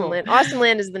Austenland.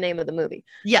 Austenland is the name of the movie.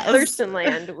 Yeah,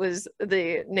 Thurstonland was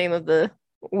the name of the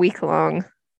week-long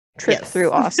trip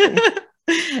through Austin.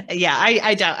 Yeah,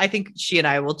 I think she and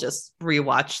I will just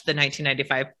rewatch the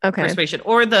 1995 Persuasion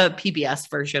or the PBS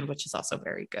version, which is also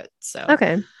very good. So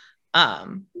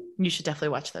you should definitely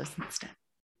watch those instead.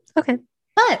 Okay.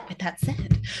 But with that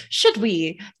said, should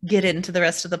we get into the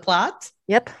rest of the plot?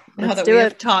 Yep. Now that we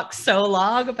have talked so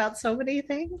long about so many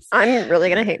things. I'm really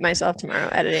going to hate myself tomorrow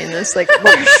editing this. Like,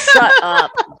 shut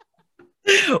up.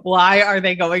 Why are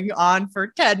they going on for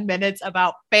 10 minutes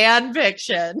about fan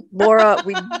fiction? Laura,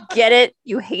 we get it.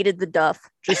 You hated the Duff.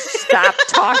 Just stop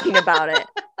talking about it.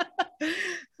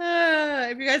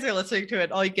 If you guys are listening to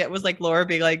it, all you get was like Laura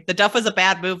being like, the Duff was a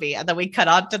bad movie. And then we cut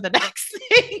on to the next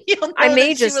thing. I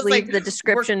may just leave the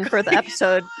description for the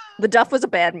episode. The Duff was a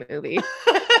bad movie.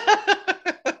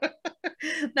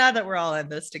 Now that we're all in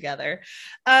this together.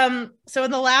 So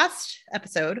in the last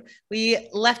episode, we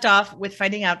left off with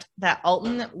finding out that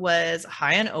Alton was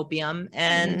high on opium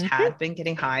and had been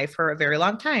getting high for a very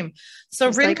long time.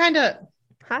 So Rin like, kind of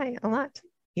high a lot.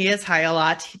 He is high a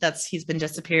lot. He's been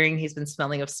disappearing. He's been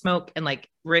smelling of smoke. And like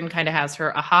Rin kind of has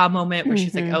her aha moment where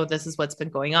she's like, oh, this is what's been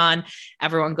going on.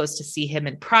 Everyone goes to see him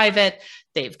in private.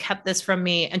 They've kept this from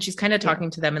me. And she's kind of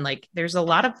talking to them. And like, there's a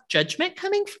lot of judgment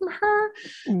coming from her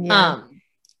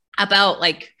about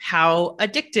like how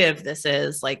addictive this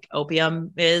is. Like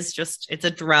opium is just, it's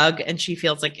a drug. And she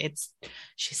feels like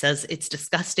she says it's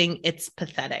disgusting. It's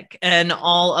pathetic. And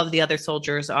all of the other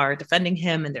soldiers are defending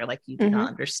him. And they're like, you do not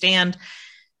understand.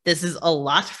 This is a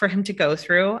lot for him to go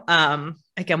through.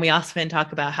 Again, we often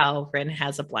talk about how Rin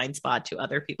has a blind spot to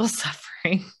other people's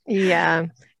suffering. Yeah.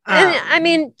 And I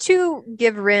mean, to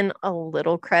give Rin a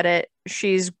little credit,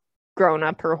 she's grown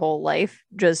up her whole life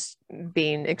just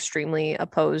being extremely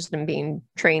opposed and being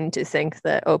trained to think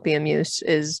that opium use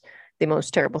is the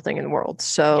most terrible thing in the world.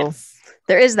 So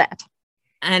there is that.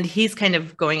 And he's kind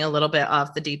of going a little bit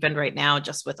off the deep end right now,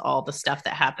 just with all the stuff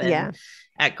that happened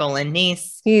at Golan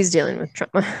Nice. He's dealing with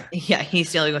trauma. Yeah,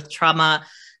 he's dealing with trauma.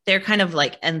 They're kind of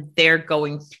like, and they're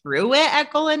going through it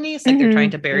at Golan Nice. Like they're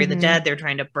trying to bury the dead. They're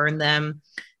trying to burn them.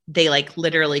 They like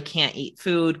literally can't eat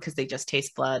food because they just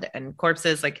taste blood and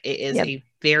corpses. Like it is a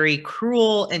very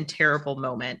cruel and terrible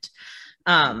moment.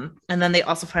 And then they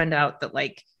also find out that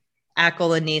like at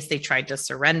Golan Nice, they tried to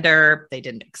surrender. They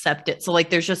didn't accept it. So like,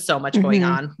 there's just so much going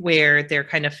on where they're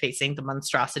kind of facing the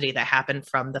monstrosity that happened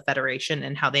from the Federation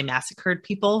and how they massacred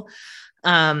people.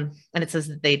 And it says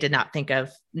that they did not think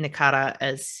of Nikata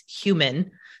as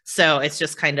human. So it's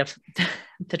just kind of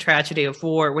the tragedy of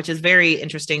war, which is very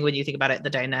interesting when you think about it. The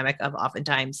dynamic of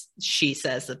oftentimes she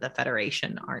says that the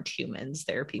Federation aren't humans.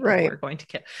 They're people who are going to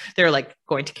kill. They're like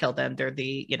going to kill them. They're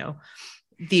the, you know,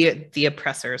 the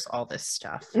oppressors, all this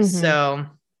stuff. So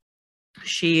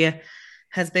she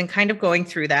has been kind of going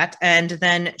through that. And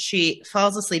then she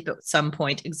falls asleep at some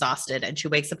point, exhausted. And she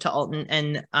wakes up to Alton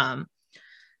and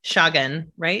Shagan,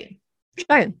 right?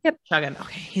 Shagan. Yep. Shagan.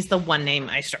 Okay. He's the one name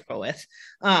I struggle with.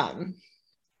 And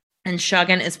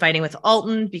Shagan is fighting with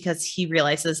Alton because he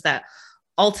realizes that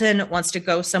Alton wants to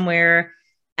go somewhere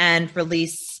and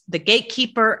release the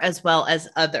gatekeeper as well as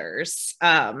others.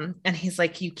 And he's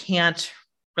like, you can't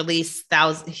release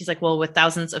thousands. He's like, well, with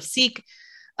thousands of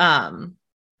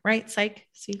right? Psych.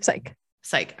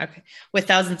 Okay. With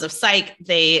thousands of psych,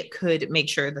 they could make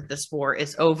sure that this war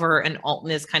is over. And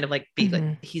Alton is kind of like,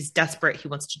 like he's desperate. He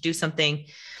wants to do something.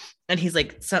 And he's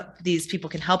like, so these people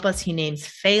can help us. He names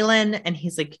Phelan. And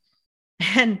he's like,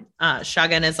 and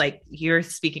Shaghan is like, you're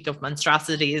speaking of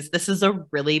monstrosities. This is a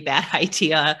really bad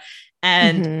idea.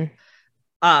 And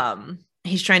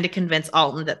he's trying to convince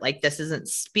Alton that like this isn't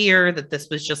Spear, that this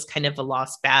was just kind of a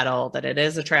lost battle, that it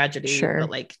is a tragedy, but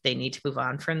like they need to move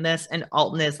on from this. And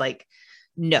Alton is like,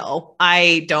 no,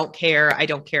 I don't care. I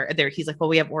don't care. There, he's like, well,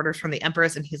 we have orders from the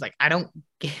Empress, and he's like, I don't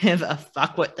give a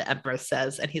fuck what the Empress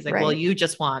says. And he's like, well, you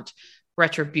just want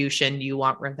retribution, you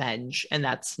want revenge, and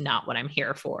that's not what I'm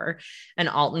here for. And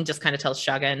Alton just kind of tells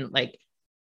Shaghan like,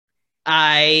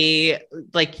 I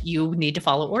like, you need to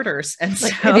follow orders, and so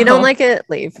if you don't like it,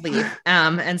 leave.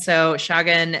 And so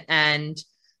Shaghan and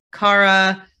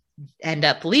Kara end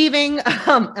up leaving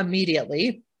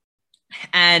immediately,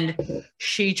 and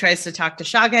she tries to talk to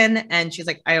Shaghan, and she's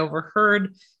like, I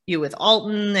overheard you with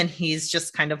Alton. And he's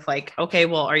just kind of like, okay,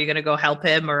 well, are you going to go help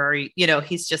him? Or are you,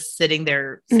 he's just sitting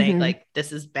there saying like,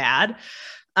 this is bad.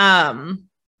 And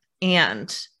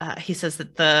he says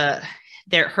that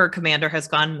her commander has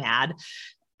gone mad.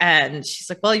 And she's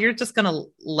like, well, you're just going to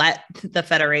let the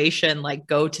Federation like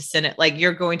go to Senate. Like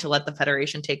you're going to let the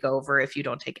Federation take over if you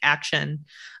don't take action.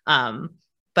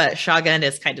 But Shaghan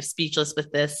is kind of speechless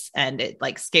with this, and it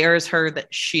like scares her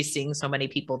that she's seeing so many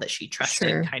people that she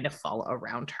trusted kind of fall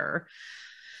around her.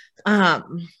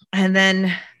 And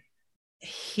then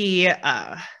Rin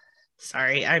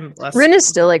is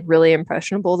still like really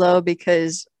impressionable though,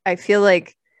 because I feel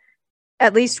like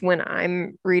at least when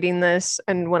I'm reading this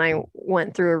and when I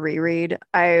went through a reread,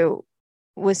 I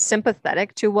was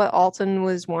sympathetic to what Alton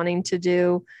was wanting to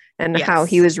do and how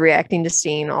he was reacting to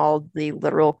seeing all the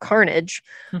literal carnage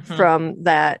from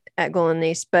that at Golden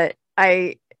Nice. But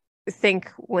I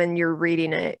think when you're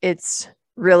reading it, it's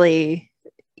really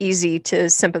easy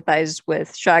to sympathize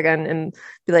with Shaghan and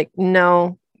be like,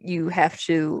 no, you have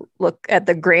to look at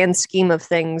the grand scheme of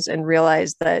things and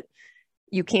realize that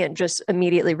you can't just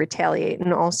immediately retaliate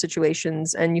in all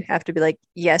situations. And you have to be like,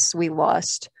 yes, we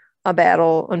lost a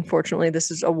battle. Unfortunately, this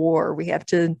is a war. We have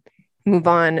to move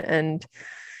on. And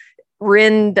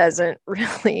Rin doesn't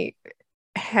really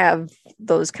have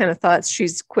those kind of thoughts.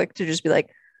 She's quick to just be like,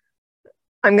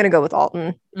 I'm going to go with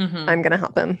Alton. I'm going to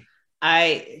help him.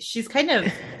 She's kind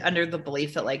of under the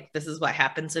belief that like, this is what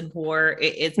happens in war.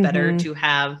 It's better to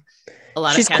have a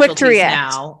lot of casualties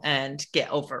now and get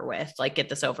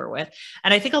this over with.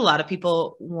 And I think a lot of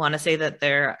people want to say that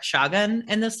they're Shaghan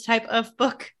in this type of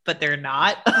book, but they're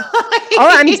not.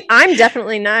 I'm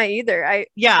definitely not either.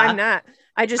 I'm not.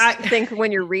 I just think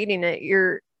when you're reading it,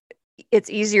 it's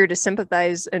easier to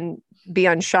sympathize and be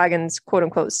on Shaghan's quote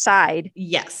unquote side.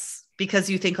 Yes. Because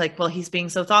you think like, well, he's being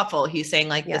so thoughtful. He's saying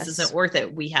like, this isn't worth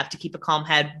it. We have to keep a calm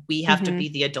head. We have to be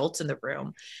the adults in the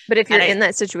room. But if you're in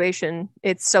that situation,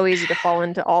 it's so easy to fall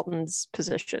into Alton's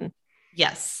position.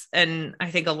 Yes. And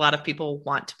I think a lot of people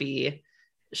want to be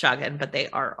Shaghan, but they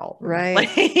are Alton.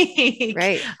 Right.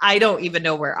 Right. I don't even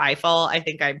know where I fall. I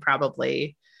think I'm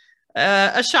probably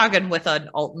a Shaghan with an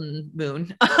Alton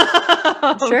moon.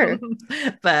 Sure.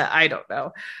 But I don't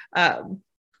know.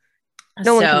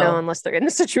 No one can know unless they're in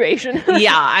the situation.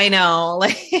 Yeah, I know.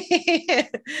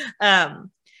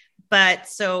 But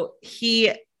so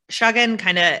Shaghan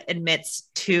kind of admits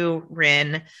to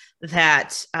Rin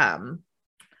that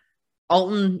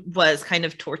Alton was kind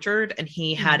of tortured and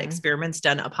he had experiments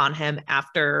done upon him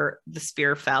after the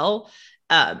spear fell.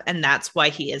 And that's why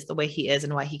he is the way he is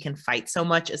and why he can fight so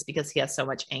much is because he has so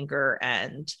much anger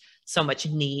and so much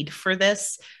need for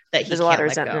this that there's a lot of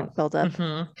resentment built up.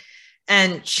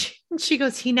 And she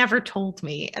goes, he never told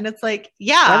me. And it's like,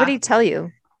 yeah. Why would he tell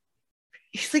you?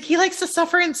 He's like, he likes to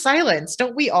suffer in silence.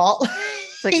 Don't we all?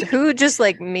 Like who just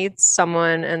like meets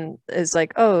someone and is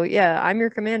like, oh yeah, I'm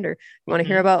your commander. You want to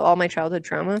hear about all my childhood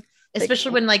trauma?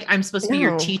 Especially when like, I'm supposed to be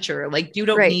your teacher. Like you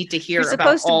don't need to hear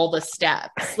about all the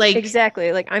steps. Like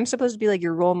exactly. Like I'm supposed to be like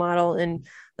your role model and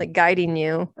like guiding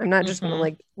you. I'm not just going to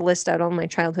like list out all my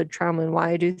childhood trauma and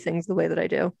why I do things the way that I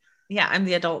do. Yeah, I'm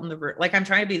the adult in the room. Like I'm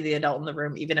trying to be the adult in the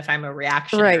room, even if I'm a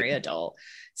reactionary adult.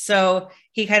 So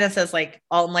he kind of says like,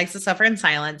 Alton likes to suffer in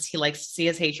silence. He likes to see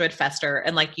his hatred fester.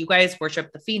 And like, you guys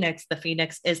worship the Phoenix. The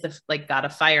Phoenix is the like god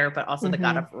of fire, but also the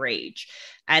god of rage.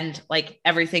 And like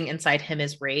everything inside him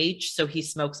is rage. So he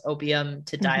smokes opium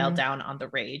to dial down on the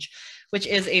rage, which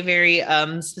is a very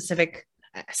specific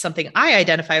something I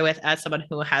identify with as someone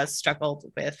who has struggled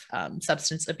with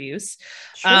substance abuse.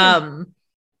 Sure.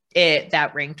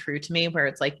 that rang true to me, where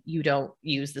it's like, you don't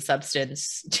use the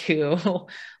substance to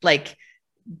like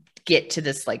get to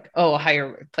this like, oh,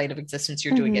 higher plane of existence.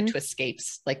 You're doing it to escape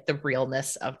like the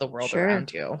realness of the world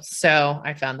around you. So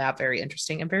I found that very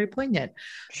interesting and very poignant.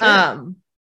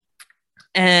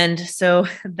 And so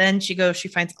then she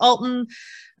finds Alton.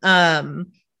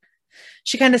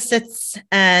 She kind of sits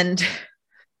and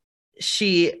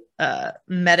she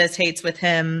meditates with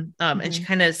him. And she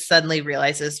kind of suddenly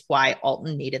realizes why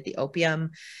Alton needed the opium.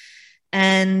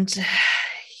 And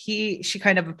she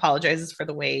kind of apologizes for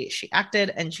the way she acted,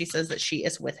 and she says that she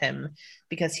is with him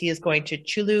because he is going to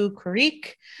Chulu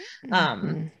Creek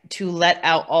to let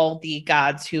out all the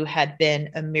gods who had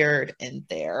been immured in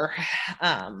there.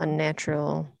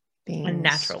 Unnatural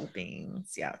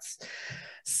beings, yes.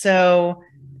 So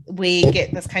we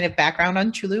get this kind of background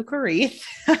on Chulu Creek,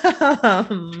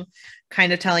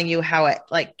 kind of telling you how it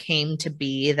like came to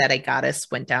be that a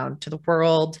goddess went down to the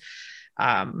world.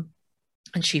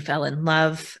 And she fell in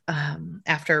love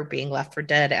after being left for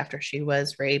dead after she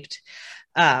was raped.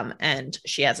 And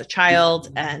she has a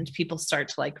child, and people start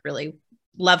to like really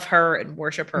love her and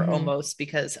worship her almost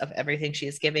because of everything she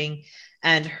is giving.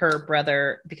 And her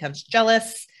brother becomes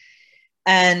jealous,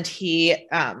 and he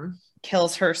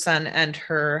kills her son and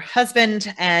her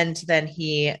husband. And then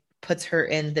he puts her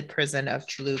in the prison of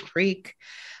Chulu Creek.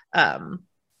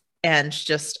 And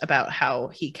just about how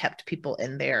he kept people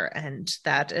in there. And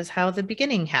that is how the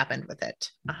beginning happened with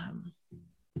it. And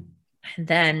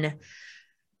then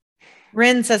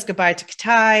Rin says goodbye to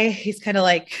Katai. He's kind of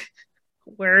like,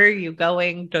 where are you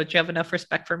going? Don't you have enough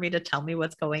respect for me to tell me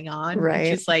what's going on? Right.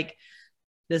 And she's like,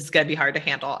 this is going to be hard to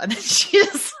handle. And then she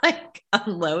just like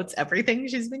unloads everything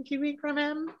she's been keeping from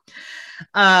him.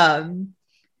 And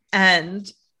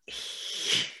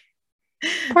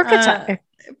poor Katai.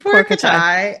 Poor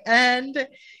Katai. And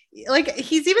like,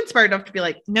 he's even smart enough to be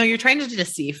like, no, you're trying to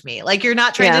deceive me. Like, you're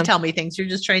not trying to tell me things. You're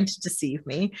just trying to deceive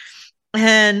me.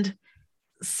 And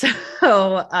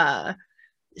so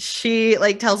she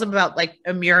like tells him about like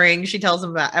immuring. She tells him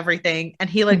about everything. And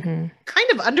he like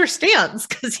kind of understands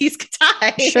because he's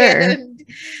Katai. Sure. And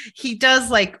he does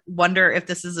like wonder if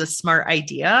this is a smart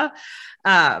idea.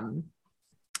 And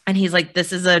he's like,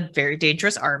 this is a very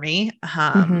dangerous army.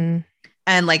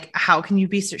 And like, how can you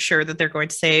be so sure that they're going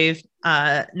to save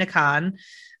Nakan?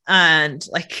 And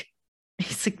like,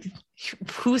 he's like,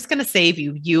 who's going to save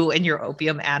you? You and your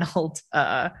opium-addled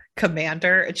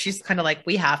commander. And she's kind of like,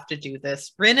 we have to do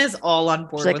this. Rin is all on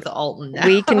board with Alton now.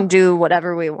 We can do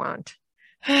whatever we want,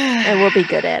 and we'll be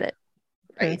good at it.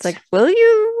 Right. And it's like, will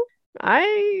you?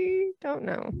 I don't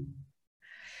know.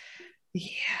 Yeah.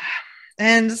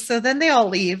 And so then they all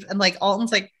leave, and like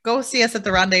Alton's like, go see us at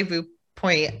the rendezvous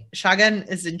point.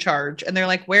 Shagan is in charge. And they're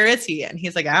like, where is he? And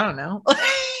he's like, I don't know.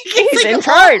 He's like, in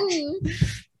charge.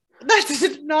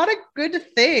 That's not a good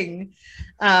thing.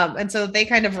 And so they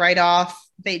kind of write off.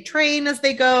 They train as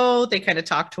they go. They kind of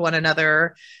talk to one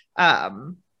another.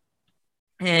 And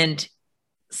he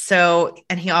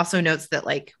also notes that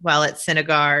like, while at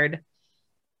Sinigard,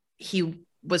 he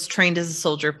was trained as a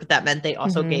soldier, but that meant they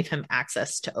also gave him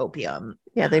access to opium.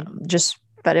 Yeah, they just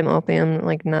fed him opium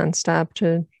like nonstop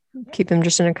to keep him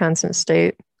just in a constant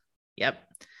state. Yep.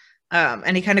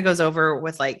 And he kind of goes over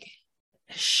with like,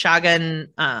 Shagan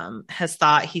has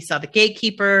thought he saw the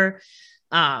gatekeeper,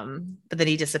 but then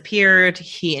he disappeared.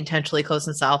 He intentionally closed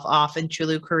himself off in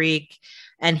Chulu Creek,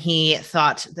 and he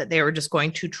thought that they were just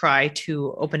going to try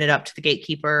to open it up to the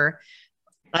gatekeeper,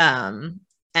 and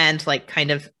like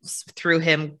kind of through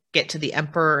him get to the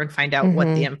emperor and find out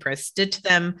what the empress did to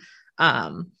them.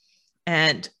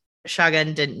 And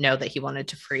Shagan didn't know that he wanted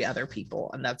to free other people,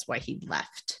 and that's why he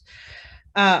left.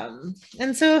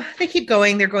 And so they keep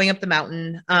going. They're going up the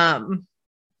mountain. And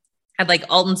like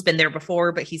Alton's been there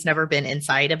before, but he's never been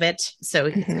inside of it, so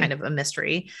it's kind of a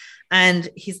mystery. And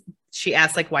she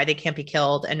asks like why they can't be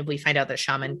killed, and we find out that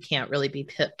shaman can't really be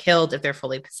killed if they're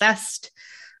fully possessed.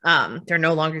 They're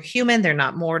no longer human. They're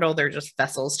not mortal. They're just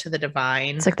vessels to the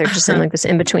divine. It's like they're just in like this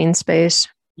in-between space.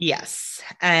 Yes.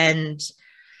 And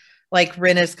like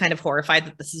Rin is kind of horrified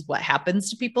that this is what happens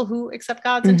to people who accept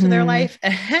gods into their life.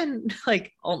 And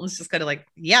like Alton's just kind of like,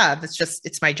 yeah,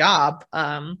 it's my job.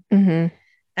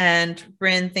 And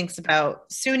Rin thinks about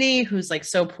Suni, who's like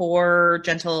so poor,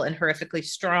 gentle, and horrifically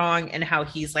strong, and how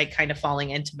he's like kind of falling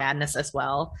into madness as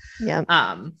well. Yeah.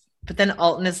 But then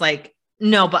Alton is like,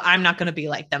 no, but I'm not going to be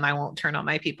like them. I won't turn on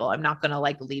my people. I'm not going to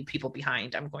like leave people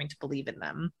behind. I'm going to believe in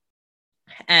them.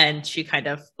 And she kind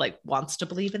of like wants to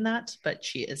believe in that, but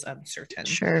she is uncertain.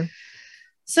 Sure.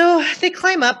 So they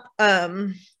climb up.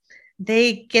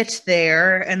 They get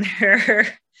there, and they're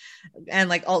And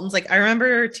like Alton's like, I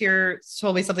remember Tyr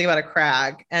told me something about a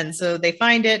crag. And so they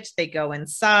find it, they go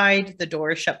inside, the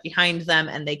door is shut behind them,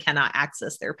 and they cannot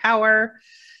access their power.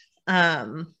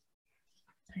 And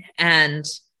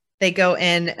they go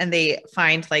in and they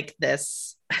find like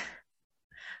this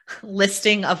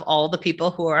listing of all the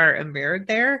people who are immured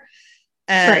there.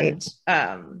 And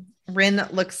Rin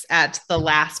looks at the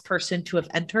last person to have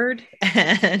entered,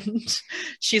 and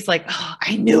she's like, oh,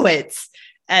 I knew it.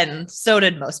 And so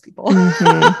did most people.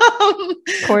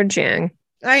 Poor Jang.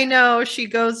 I know. She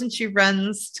goes and she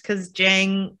runs because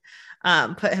Jang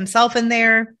put himself in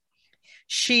there.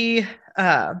 She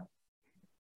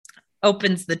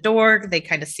opens the door. They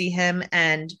kind of see him,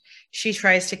 and she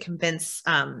tries to convince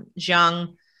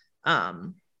Zhang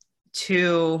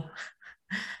to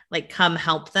like come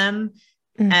help them.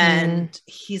 And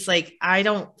he's like, I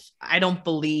don't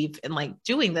believe in like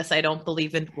doing this. I don't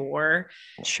believe in war.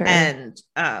 Sure. And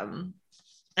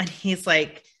he's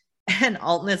like, and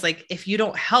Alton is like, if you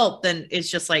don't help, then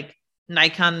it's just like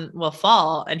Nikon will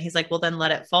fall. And he's like, well, then let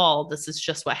it fall. This is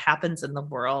just what happens in the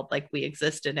world. Like we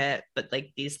exist in it, but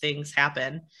like these things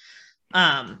happen.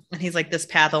 And he's like, this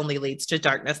path only leads to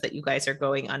darkness that you guys are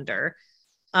going under.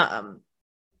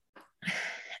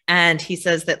 And he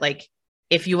says that like,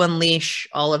 if you unleash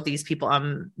all of these people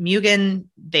on Mugen,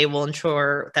 they will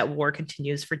ensure that war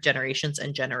continues for generations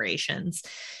and generations.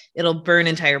 It'll burn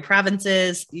entire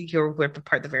provinces. You'll rip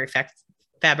apart the very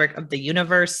fabric of the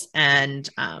universe. And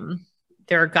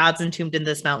there are gods entombed in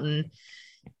this mountain,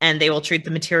 and they will treat the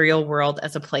material world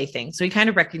as a plaything. So he kind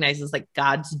of recognizes like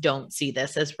gods don't see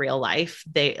this as real life.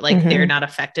 They like, they're not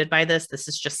affected by this. This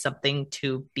is just something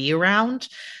to be around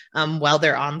while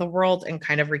they're on the world, and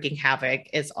kind of wreaking havoc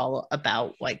is all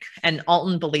about like, and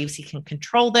Alton believes he can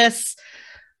control this.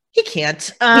 He can't.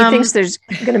 He thinks there's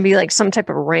going to be like some type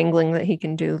of wrangling that he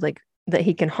can do, like that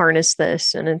he can harness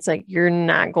this. And it's like, you're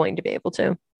not going to be able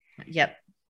to. Yep.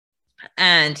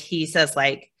 And he says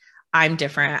like, I'm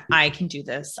different. I can do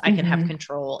this. I can have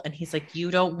control. And he's like, you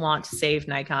don't want to save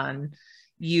Nikon.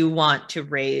 You want to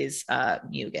raise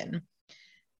Mugen.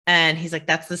 And he's like,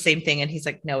 that's the same thing. And he's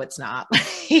like, no, it's not.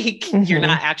 You're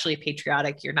not actually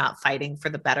patriotic. You're not fighting for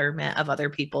the betterment of other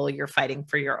people. You're fighting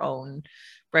for your own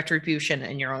retribution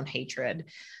and your own hatred.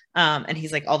 And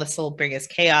he's like, all this will bring is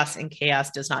chaos, and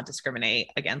chaos does not discriminate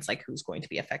against like who's going to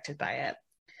be affected by it.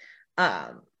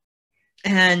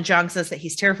 And Zhang says that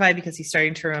he's terrified because he's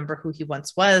starting to remember who he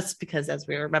once was, because as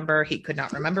we remember, he could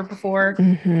not remember before.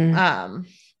 And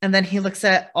then he looks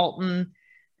at Alton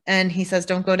and he says,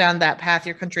 don't go down that path.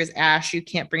 Your country is ash. You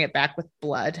can't bring it back with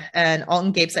blood. And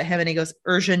Alton gapes at him and he goes,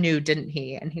 Ursha knew, didn't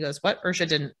he? And he goes, what? Ursha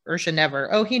didn't. Ursha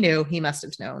never. Oh, he knew. He must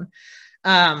have known.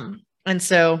 And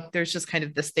so there's just kind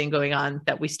of this thing going on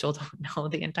that we still don't know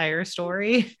the entire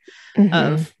story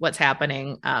of what's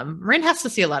happening. Rin has to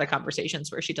see a lot of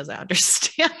conversations where she doesn't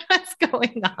understand what's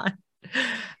going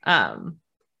on.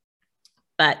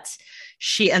 But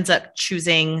she ends up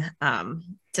choosing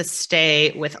to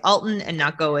stay with Alton and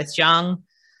not go with Zhang.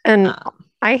 And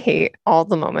I hate all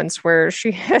the moments where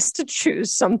she has to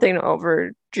choose something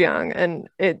over Jiang, and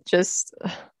it just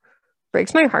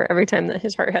breaks my heart every time that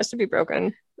his heart has to be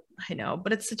broken. I know,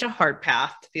 but it's such a hard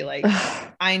path to be like,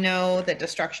 I know that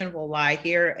destruction will lie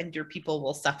here and your people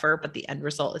will suffer, but the end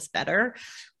result is better.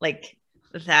 Like,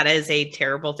 that is a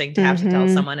terrible thing to have to tell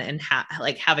someone and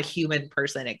have a human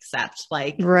person accept.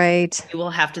 Like, right. You will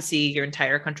have to see your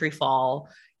entire country fall.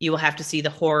 You will have to see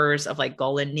the horrors of like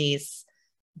Golan Nice,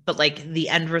 but like the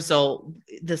end result,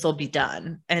 this will be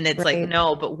done. And it's like,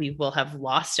 no, but we will have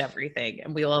lost everything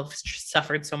and we will have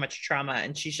suffered so much trauma.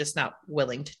 And she's just not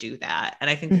willing to do that. And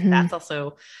I think that's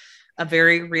also a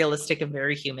very realistic and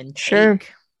very human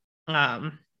take.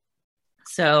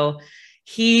 So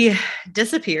he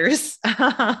disappears,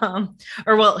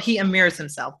 or well, he immerses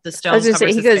himself. The stone covers his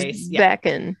face. He goes back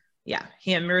in. Yeah,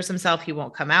 he immerses himself. He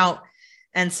won't come out.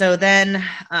 And so then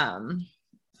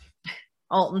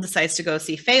Alton decides to go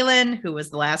see Phelan, who was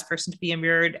the last person to be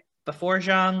immured before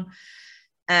Zhang.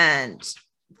 And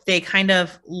they kind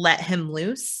of let him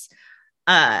loose.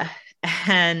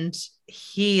 And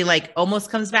he like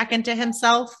almost comes back into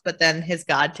himself, but then his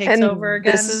god takes over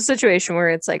again. This is a situation where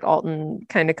it's like Alton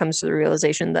kind of comes to the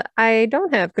realization that I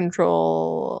don't have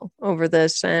control over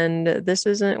this, and this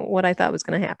isn't what I thought was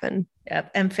going to happen.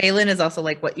 Yep. And Phelan is also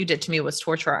like, what you did to me was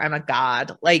torture. I'm a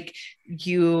god. Like,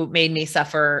 you made me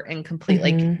suffer in complete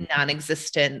like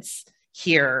non-existence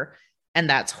here. And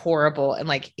that's horrible. And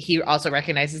like, he also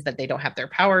recognizes that they don't have their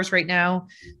powers right now,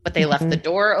 but they left the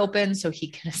door open so he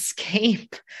can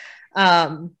escape.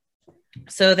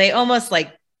 So they almost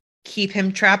like keep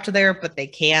him trapped there, but they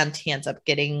can't. He ends up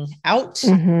getting out.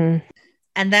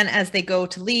 And then as they go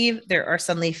to leave, there are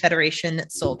suddenly Federation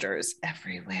soldiers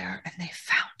everywhere, and they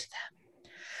found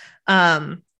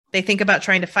them. They think about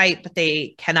trying to fight, but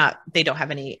they don't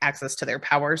have any access to their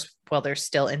powers while they're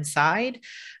still inside.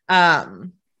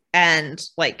 And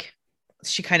like,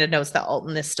 she kind of knows that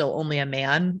Alton is still only a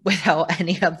man without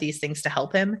any of these things to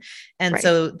help him. And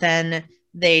so then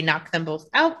they knock them both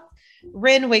out.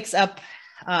 Rin wakes up,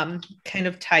 kind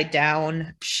of tied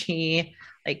down. She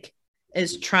like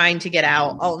is trying to get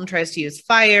out. Alton tries to use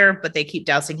fire, but they keep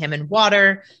dousing him in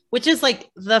water, which is like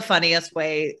the funniest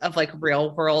way of like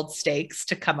real world stakes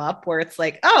to come up, where it's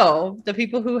like, oh, the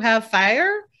people who have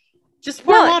fire, just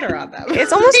pour water on them.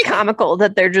 It's almost comical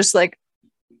that they're just like,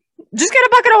 just get a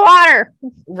bucket of water.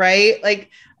 Right? Like,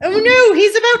 oh no,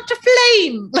 he's about to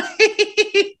flame.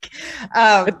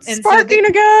 It's sparking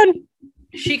again.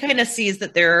 She kind of sees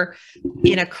that they're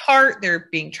in a cart, they're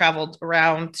being traveled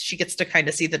around. She gets to kind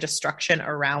of see the destruction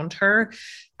around her.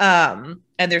 And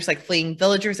there's like fleeing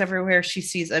villagers everywhere. She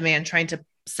sees a man trying to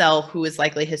sell who is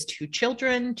likely his 2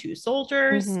 children, 2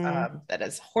 soldiers. That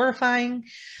is horrifying.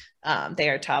 They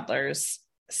are toddlers.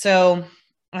 So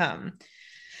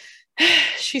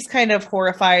she's kind of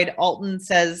horrified. Alton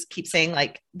keeps saying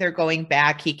like they're going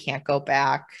back. He can't go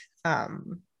back.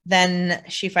 Then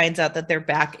she finds out that they're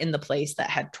back in the place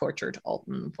that had tortured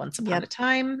Alton once upon a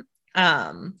time.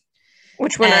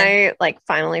 Which when I like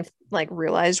finally like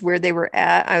realized where they were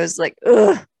at, I was like,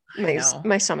 ugh,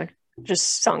 my stomach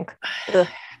just sunk. Ugh.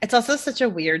 It's also such a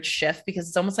weird shift because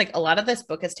it's almost like a lot of this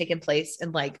book has taken place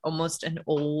in like almost an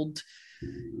olden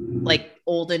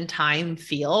time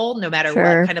feel, no matter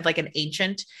what, kind of like an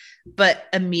ancient, but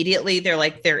immediately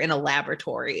they're in a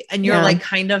laboratory, and you're like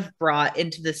kind of brought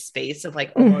into this space of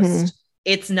like almost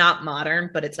it's not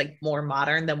modern, but it's like more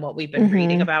modern than what we've been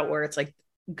reading about, where it's like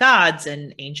gods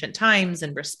and ancient times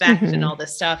and respect and all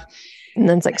this stuff. And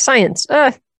then it's like science.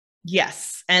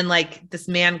 Yes. And like this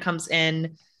man comes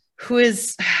in who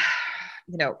is,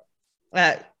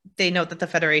 they note that the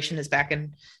Federation is back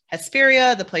in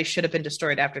Hesperia. The place should have been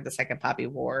destroyed after the Second Poppy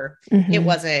War. It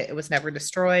wasn't. It was never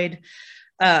destroyed.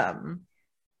 And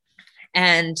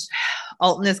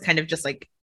Alton is kind of just like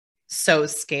so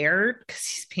scared because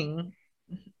he's being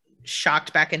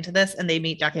shocked back into this. And they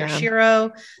meet Dr. Shiro,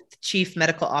 the chief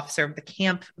medical officer of the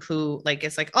camp, who like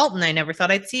is like, Alton, I never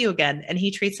thought I'd see you again. And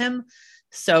he treats him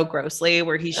so grossly,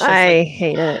 where he's just I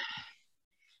hate it.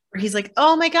 Where he's like,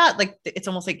 oh my God, like it's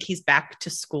almost like he's back to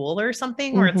school or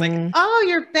something, where it's like, oh,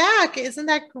 you're back. Isn't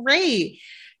that great?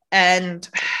 And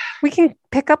we can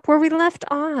pick up where we left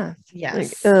off.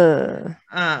 Yes. Like,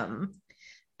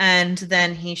 and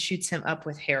then he shoots him up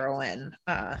with heroin.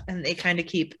 And they kind of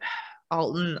keep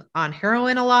Alton on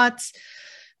heroin a lot.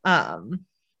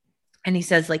 And he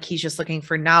says like he's just looking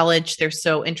for knowledge. They're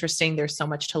so interesting. There's so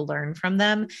much to learn from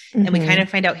them. And we kind of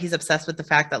find out he's obsessed with the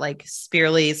fact that like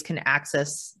Spearleys can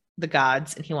access the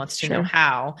gods, and he wants to know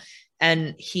how.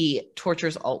 And he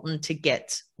tortures Alton to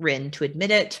get Rin to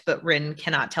admit it, but Rin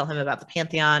cannot tell him about the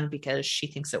Pantheon because she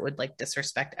thinks it would like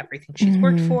disrespect everything she's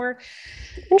worked for.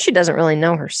 And she doesn't really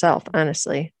know herself,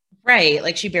 honestly. Right.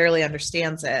 Like she barely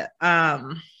understands it.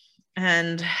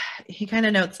 And he kind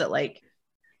of notes that like,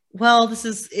 well, this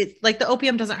is it. Like the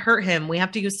opium doesn't hurt him. We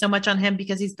have to use so much on him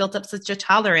because he's built up such a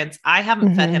tolerance. I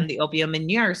haven't fed him the opium in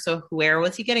years. So where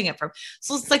was he getting it from?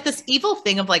 So it's like this evil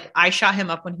thing of like, I shot him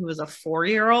up when he was a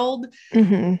 4-year-old,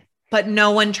 but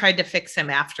no one tried to fix him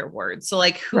afterwards. So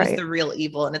like, who's the real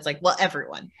evil? And it's like, well,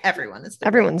 everyone's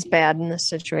bad in this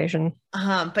situation.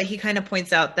 But he kind of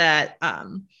points out that,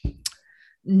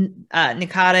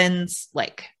 Nikarans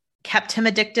like kept him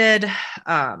addicted.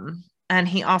 And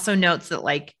he also notes that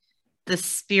like, the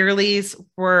Spearleys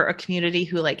were a community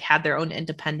who like had their own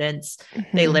independence.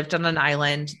 They lived on an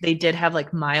island. They did have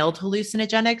like mild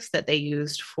hallucinogenics that they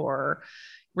used for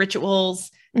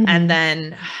rituals. And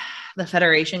then the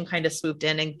Federation kind of swooped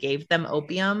in and gave them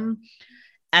opium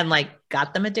and like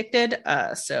got them addicted.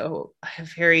 So a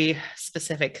very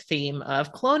specific theme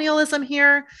of colonialism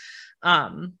here.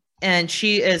 And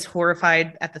she is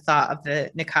horrified at the thought of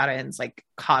the Nikarans like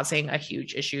causing a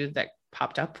huge issue that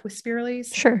popped up with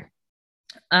Spearleys. Sure.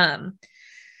 And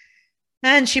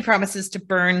she promises to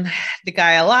burn the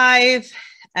guy alive.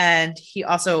 And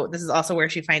this is also where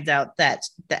she finds out that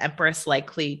the Empress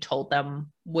likely told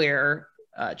them where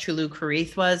Chulu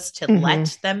Karith was to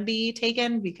let them be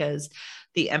taken, because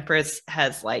the Empress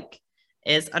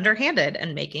is underhanded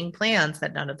and making plans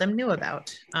that none of them knew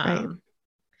about.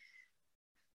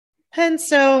 And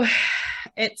so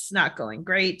it's not going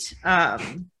great.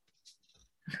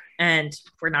 And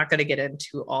we're not going to get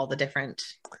into all the different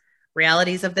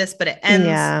realities of this, but it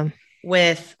ends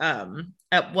with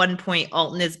at one point,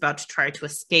 Alton is about to try to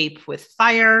escape with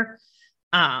fire.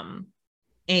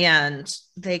 And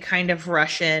they kind of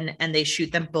rush in and they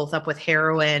shoot them both up with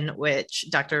heroin, which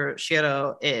Dr.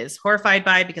 Shiro is horrified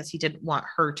by because he didn't want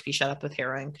her to be shut up with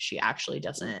heroin because she actually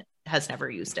has never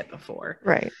used it before.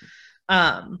 Right.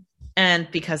 And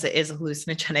because it is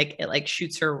hallucinogenic, it like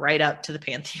shoots her right up to the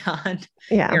Pantheon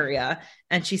area.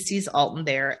 And she sees Alton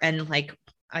there. And like,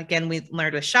 again, we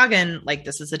learned with Shagan, like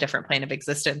this is a different plane of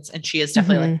existence. And she is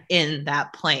definitely like in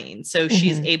that plane. So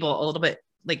she's able a little bit,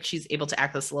 like she's able to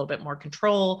access a little bit more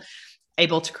control,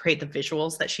 able to create the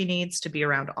visuals that she needs to be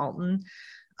around Alton.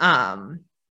 And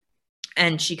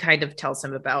she kind of tells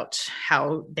him about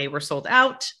how they were sold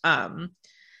out.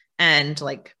 And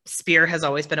like Spear has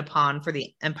always been a pawn for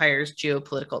the Empire's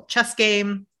geopolitical chess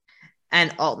game.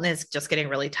 And Alton is just getting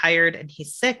really tired and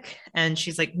he's sick. And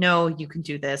she's like, no, you can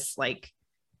do this. Like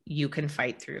you can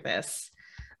fight through this.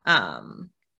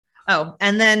 Oh,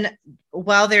 and then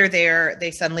while they're there, they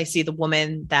suddenly see the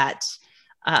woman that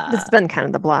it's been kind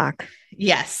of the block.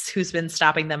 Yes, who's been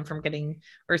stopping them from getting,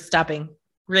 or stopping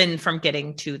Rin from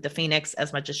getting to the Phoenix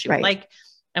as much as she would like.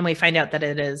 And we find out that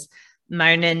it is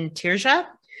Marnin Tirja,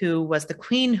 who was the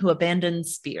queen who abandoned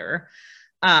Spear.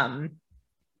 And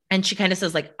she kind of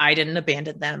says, like, I didn't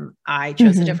abandon them. I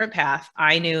chose a different path.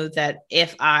 I knew that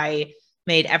if I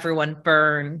made everyone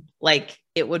burn, like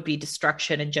it would be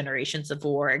destruction and generations of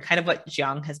war, and kind of what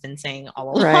Jiang has been saying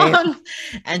all along. Right.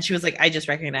 And she was like, I just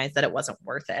recognized that it wasn't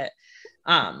worth it.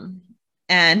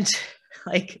 And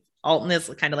like Alton is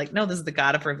kind of like, no, this is the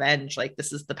god of revenge. Like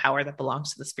this is the power that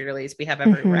belongs to the Spearleys. We have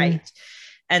every right.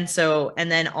 And so, and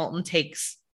then Alton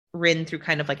takes Rin through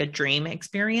kind of like a dream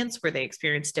experience where they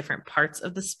experience different parts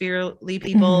of the Spearley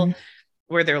people,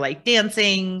 where they're like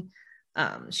dancing.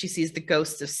 She sees the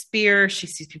ghosts of Spear. She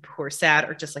sees people who are sad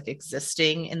or just like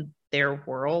existing in their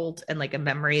world, and like a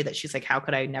memory that she's like, how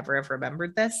could I never have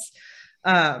remembered this?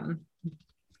 And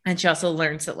she also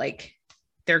learns that like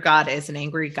their god is an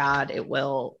angry god. It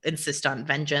will insist on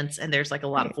vengeance. And there's like a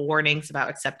lot of warnings about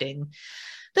accepting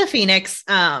the Phoenix.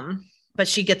 But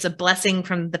she gets a blessing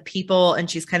from the people, and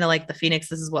she's kind of like, the Phoenix,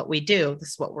 this is what we do.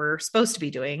 This is what we're supposed to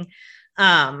be doing.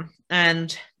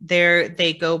 And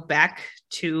they go back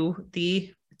to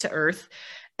Earth,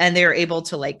 and they're able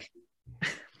to like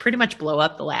pretty much blow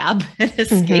up the lab and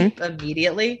escape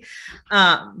immediately.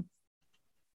 And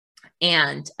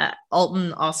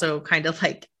Alton also kind of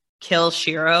like kills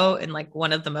Shiro in like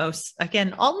one of the most,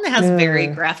 again, Alton has very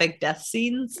graphic death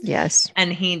scenes. Yes.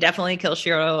 And he definitely kills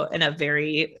Shiro in a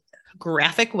very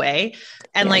graphic way,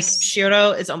 and like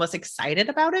Shiro is almost excited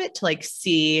about it to like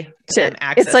see them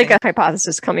accessing. It's like a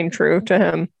hypothesis coming true to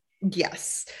him.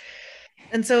 Yes.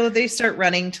 And so they start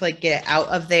running to like get out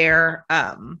of there,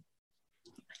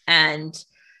 and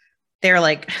they're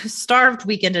like starved,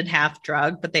 weakened, and half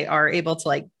drugged, but they are able to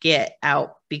like get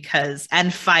out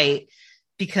and fight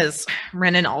because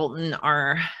Ren and Alton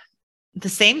are the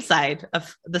same side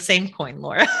of the same coin,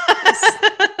 Laura.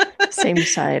 Same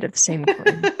side of the same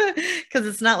coin. Because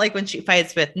it's not like when she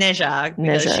fights with Neja,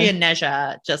 because she and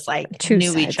Neja just like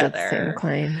knew each other. Same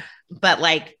coin. But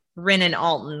like Rin and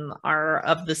Alton are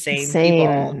of the same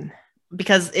people.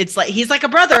 Because it's like he's like a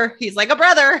brother. He's like a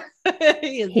brother.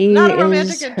 He not a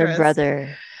romantic interest. Her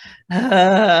brother.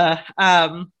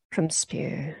 From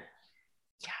Spear.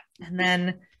 Yeah. And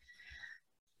then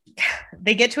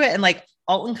they get to it, and like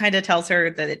Alton kind of tells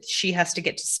her that she has to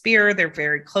get to Spear. They're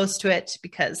very close to it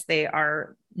because they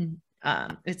are,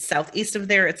 it's southeast of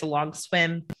there. It's a long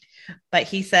swim, but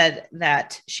he said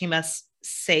that she must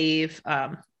save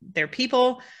their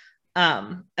people.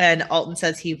 And Alton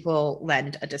says he will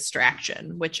lend a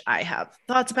distraction, which I have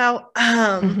thoughts about.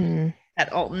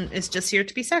 That Alton is just here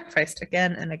to be sacrificed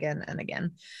again and again and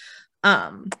again.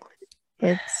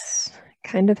 It's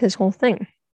kind of his whole thing.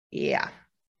 Yeah.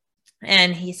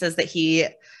 And he says that he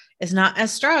is not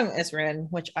as strong as Rin,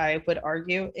 which I would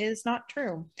argue is not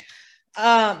true.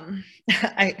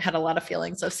 I had a lot of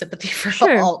feelings of sympathy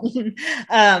for Alton.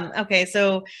 Okay,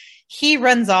 so he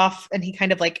runs off and he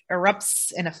kind of like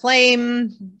erupts in a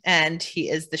flame, and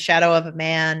he is the shadow of a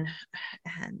man.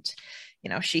 And you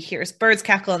know, she hears birds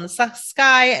cackle in the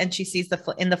sky, and she sees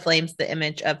in the flames the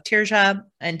image of Tirja,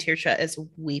 and Tirja is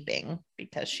weeping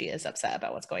because she is upset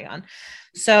about what's going on.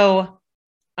 So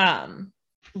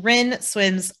Rin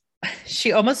swims.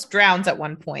 She almost drowns at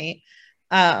one point,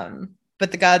 but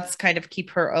the gods kind of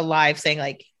keep her alive, saying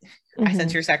like, I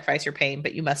sense your sacrifice, your pain,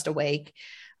 but you must awake.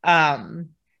 And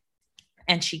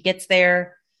she gets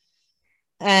there,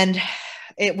 and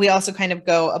we also kind of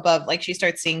go above, like she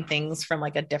starts seeing things from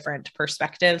like a different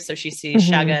perspective. So she sees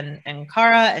Shagan and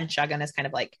Kara, and Shagan is kind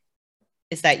of like,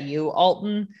 is that you,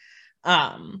 Alton?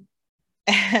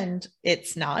 And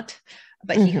it's not,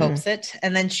 but he hopes it.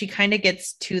 And then she kind of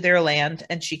gets to their land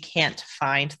and she can't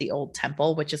find the old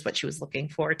temple, which is what she was looking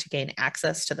for to gain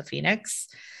access to the Phoenix.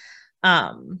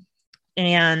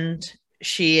 And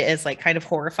she is like kind of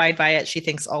horrified by it. She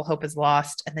thinks all hope is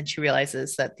lost. And then she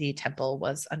realizes that the temple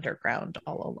was underground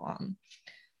all along.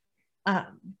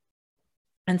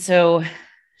 And so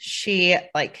she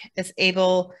like is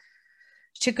able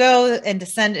to go and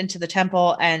descend into the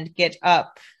temple and get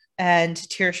up. And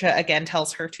Tirsha again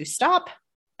tells her to stop.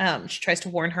 She tries to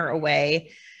warn her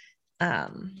away.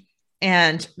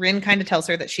 And Rin kind of tells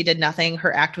her that she did nothing.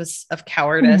 Her act was of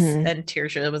cowardice. And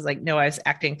Tirsha was like, no, I was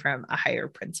acting from a higher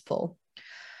principle.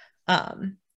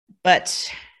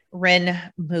 But Rin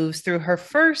moves through her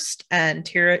first, and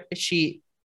Tirsha's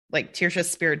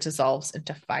spirit dissolves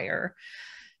into fire.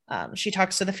 She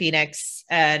talks to the Phoenix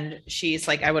and she's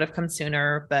like, I would have come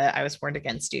sooner, but I was warned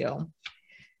against you.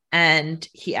 And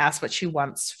he asks what she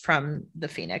wants from the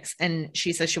Phoenix. And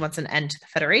she says she wants an end to the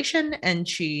Federation. And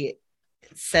she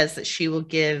says that she will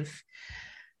give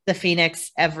the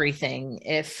Phoenix everything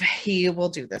if he will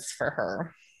do this for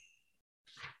her.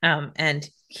 And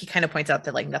he kind of points out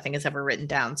that like nothing is ever written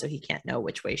down, so he can't know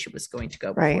which way she was going to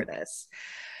go before this.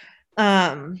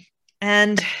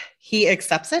 And he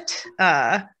accepts it.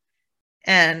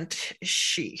 And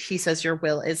he says, your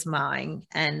will is mine.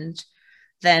 And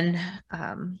then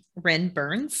Rin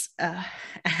burns,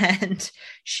 and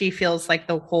she feels like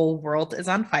the whole world is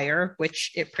on fire,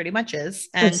 which it pretty much is.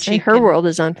 And her world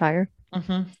is on fire.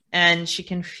 And she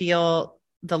can feel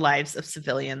the lives of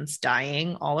civilians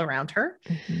dying all around her.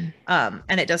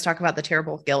 And it does talk about the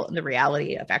terrible guilt and the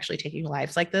reality of actually taking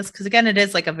lives like this. Because again, it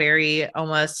is like a very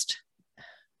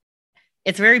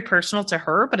it's very personal to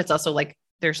her, but it's also like,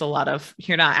 there's a lot of,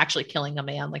 you're not actually killing a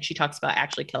man. Like she talks about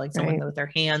actually killing someone with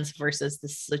their hands versus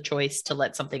this is a choice to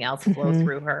let something else flow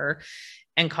through her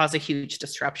and cause a huge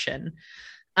disruption.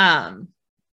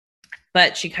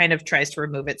 But she kind of tries to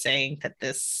remove it, saying that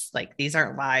these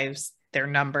aren't lives, they're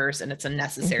numbers, and it's a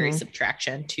necessary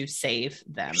subtraction to save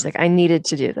them. She's like, I needed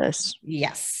to do this.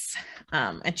 Yes.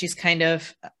 And she's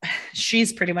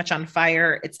pretty much on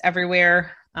fire. It's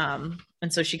everywhere. And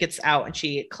so she gets out and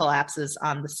she collapses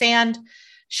on the sand.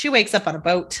 She wakes up on a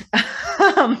boat.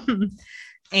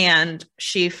 And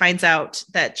she finds out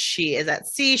that she is at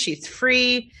sea. She's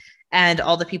free. And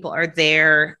all the people are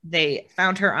there. They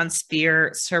found her on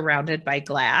Spear, surrounded by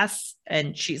glass.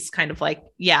 And she's kind of like,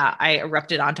 yeah, I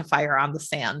erupted onto fire on the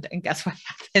sand. And guess what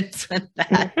happens when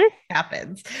that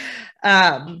happens?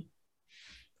 And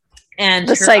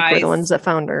the Psych were the ones that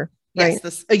found her.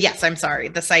 Yes, yes, I'm sorry.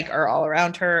 The Psych are all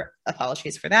around her.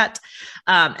 Apologies for that.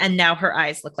 And now her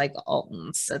eyes look like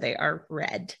Alton's, so they are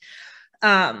red.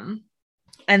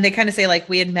 And they kind of say, like,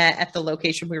 we had met at the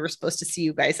location we were supposed to see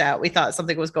you guys at. We thought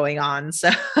something was going on. So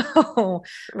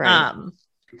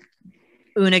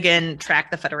Unigin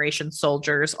tracked the Federation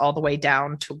soldiers all the way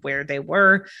down to where they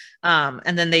were.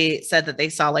 And then they said that they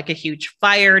saw like a huge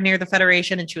fire near the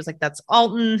Federation. And she was like, that's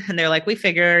Alton. And they're like, we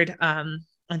figured.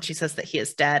 And she says that he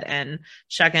is dead. And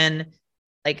Shagun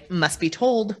must be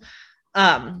told.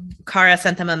 Kara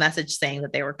sent them a message saying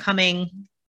that they were coming.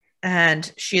 And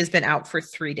she has been out for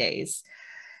 3 days.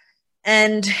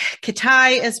 And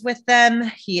Kitai is with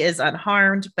them. He is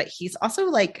unharmed, but he's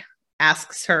also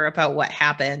asks her about what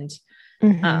happened.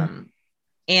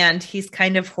 And he's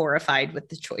kind of horrified with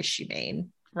the choice she made.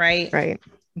 Right.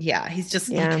 Yeah. He's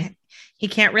just, he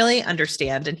can't really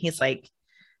understand. And he's like,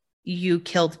 you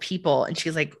killed people. And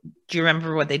she's like, do you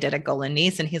remember what they did at Golan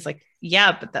Nis? And he's like,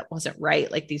 yeah, but that wasn't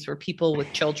right. Like, these were people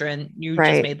with children. You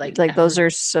just made those are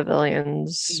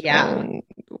civilians. Yeah.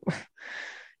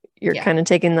 You're kind of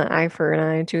taking the eye for an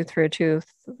eye, tooth for a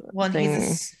tooth. Well,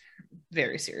 he's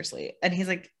very seriously. And he's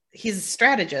like, he's a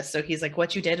strategist. So he's like,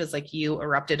 what you did is you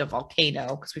erupted a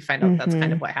volcano, because we find out that's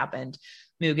kind of what happened.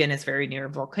 Mugen is very near a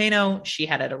volcano. She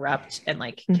had it erupt and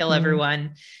kill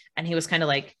everyone. And he was kind of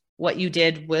like, what you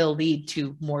did will lead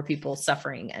to more people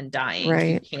suffering and dying.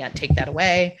 You can't take that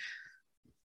away.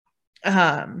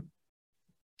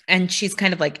 And she's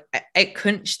kind of like, I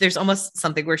couldn't, there's almost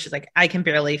something where she's like, I can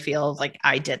barely feel like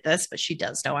I did this, but she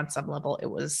does know on some level it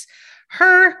was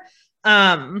her.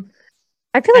 I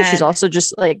feel like she's also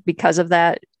just because of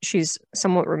that, she's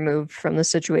somewhat removed from the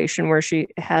situation, where she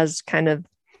has kind of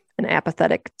an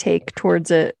apathetic take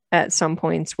towards it at some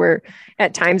points, where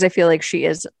at times I feel like she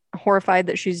is horrified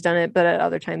that she's done it, but at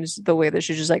other times the way that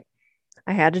she's just like,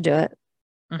 I had to do it.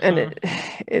 And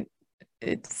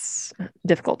it's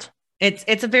difficult.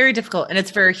 It's a very difficult, and it's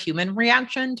a very human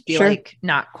reaction to be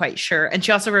not quite sure. And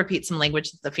she also repeats some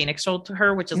language that the Phoenix told to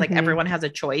her, which is everyone has a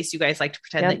choice. You guys like to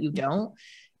pretend that you don't.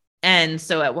 And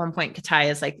so at one point,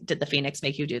 Katai is like, did the Phoenix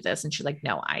make you do this? And she's like,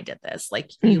 no, I did this. Like,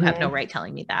 you have no right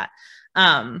telling me that.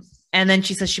 And then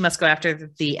she says she must go after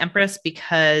the Empress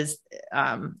because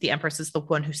the Empress is the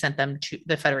one who sent them to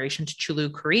the Federation to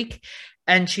Chulu Creek.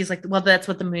 And she's like, well, that's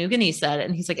what the Mughini said.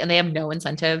 And he's like, and they have no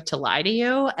incentive to lie to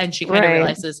you. And she kind of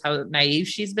realizes how naive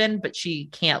she's been, but she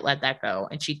can't let that go.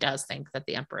 And she does think that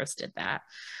the Empress did that.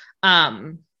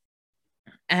 And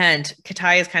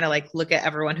Katai is kind of like, look at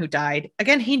everyone who died.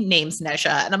 Again, he names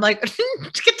Nesha. And I'm like,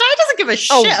 Katai doesn't give a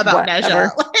shit about Nesha.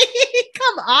 Like,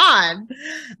 come on.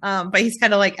 But he's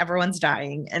kind of like, everyone's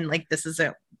dying. And like, this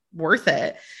isn't worth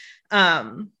it.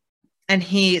 And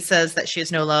he says that she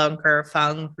is no longer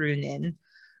Fang Runin.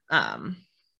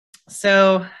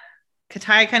 So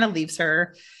Katai kind of leaves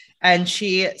her. And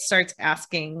she starts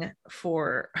asking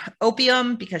for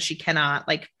opium because she cannot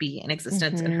like be in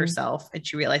existence in herself. And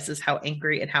she realizes how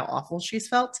angry and how awful she's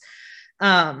felt.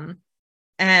 And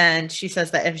she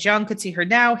says that if Jiang could see her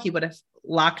now, he would have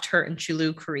locked her in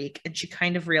Chulu Creek. And she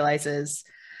kind of realizes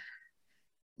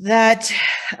that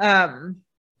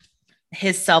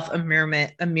his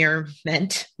self-immurement,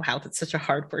 wow, that's such a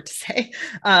hard word to say,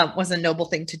 was a noble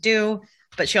thing to do.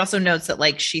 But she also notes that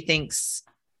like she thinks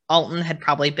Alton had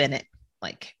probably been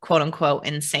like quote unquote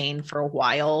insane for a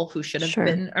while, who should have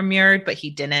been immured, but he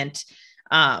didn't.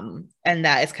 And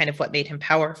that is kind of what made him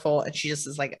powerful. And she just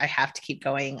is like, I have to keep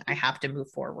going. I have to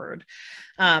move forward.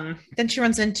 Then she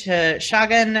runs into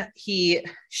Shagan.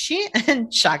 She and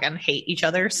Shagan hate each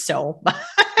other so much.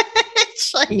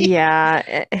 Like,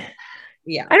 yeah.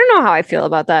 I don't know how I feel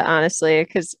about that, honestly,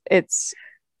 because it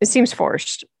seems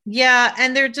forced. Yeah,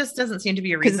 and there just doesn't seem to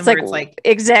be a reason where it's like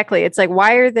exactly. It's like,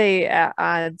 why are they at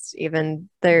odds even?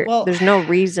 There's no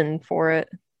reason for it.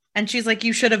 And she's like,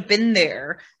 you should have been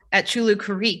there at Chulu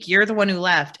Creek. You're the one who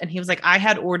left. And he was like, I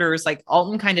had orders. Like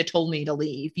Alton kind of told me to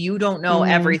leave. You don't know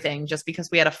everything. Just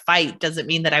because we had a fight doesn't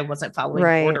mean that I wasn't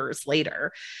following orders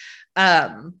later.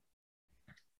 And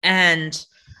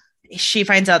she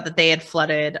finds out that they had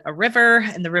flooded a river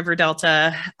in the river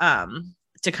delta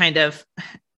to kind of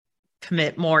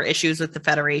commit more issues with the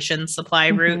Federation supply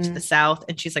route to the south.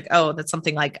 And she's like, oh, that's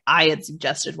something like I had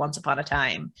suggested once upon a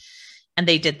time. And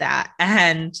they did that.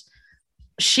 And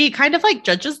she kind of like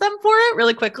judges them for it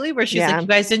really quickly, where she's like, you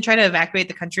guys didn't try to evacuate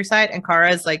the countryside. And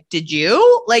Kara's like, did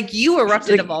you? Like, you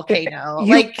erupted a volcano.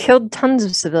 You like killed tons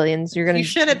of civilians. You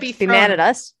shouldn't be mad at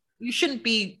us. You shouldn't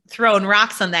be throwing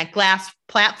rocks on that glass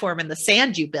platform in the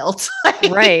sand you built.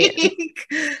 Right.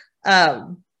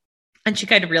 And she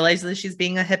kind of realizes she's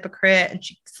being a hypocrite. And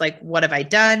she's like, what have I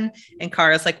done? And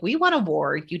Kara's like, we won a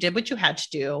war. You did what you had to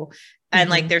do. And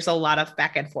like, there's a lot of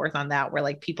back and forth on that, where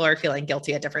like people are feeling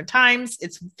guilty at different times.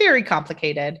 It's very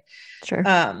complicated. Sure.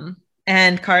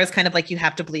 And Kara's kind of like, you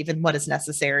have to believe in what is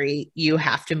necessary. You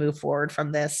have to move forward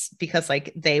from this, because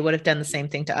like they would have done the same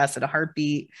thing to us in a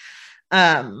heartbeat.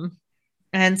 And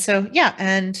so, yeah.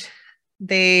 And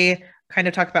they kind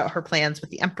of talk about her plans with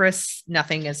the Empress.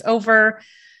 Nothing is over.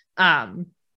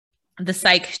 The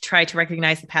Psyche tried to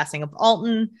recognize the passing of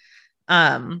Alton.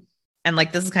 And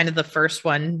like, this is kind of the first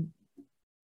one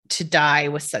to die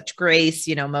with such grace,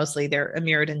 you know, mostly they're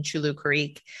immured in Chulu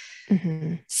Creek.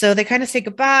 So they kind of say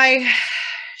goodbye.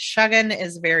 Shagan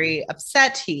is very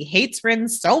upset. He hates Rin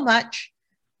so much.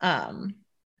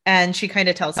 And she kind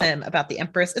of tells him about the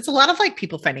Empress. It's a lot of like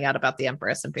people finding out about the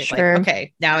Empress and being like,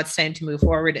 okay, now it's time to move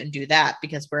forward and do that,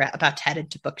 because we're about to head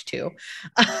into book 2.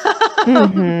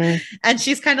 And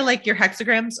she's kind of like, your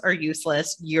hexagrams are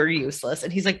useless. You're useless.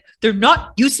 And he's like, they're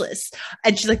not useless.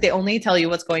 And she's like, they only tell you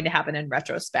what's going to happen in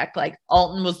retrospect. Like,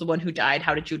 Alton was the one who died.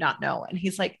 How did you not know? And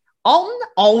he's like, Alton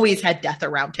always had death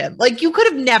around him. Like, you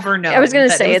could have never known. I was going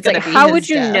to say, it's like, how would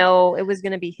you know it was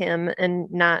going to be him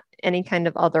and not any kind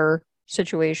of other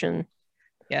situation?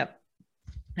 Yep.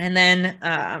 And then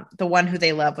the one who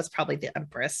they love was probably the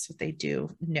Empress. So they do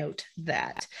note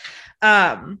that.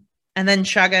 And then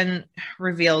Shagan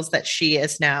reveals that she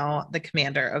is now the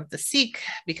commander of the Sikh,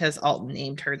 because Alton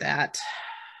named her that.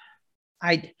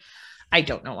 I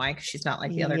don't know why, because she's not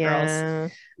like the other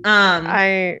girls.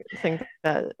 I think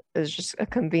that is just a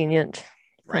convenient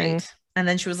thing. Right. And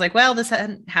then she was like, well, this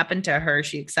hadn't happened to her.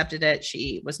 She accepted it.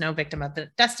 She was no victim of the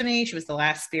destiny. She was the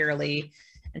last Spirally,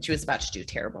 and she was about to do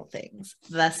terrible things,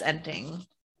 thus ending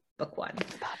book 1.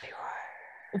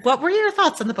 What were your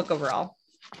thoughts on the book overall?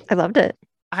 I loved it.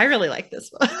 I really like this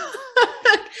book.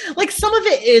 Like, some of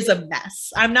it is a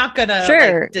mess. I'm not going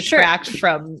to detract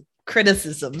from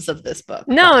criticisms of this book.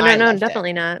 No,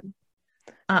 definitely not.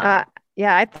 Yeah,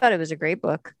 I thought it was a great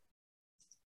book.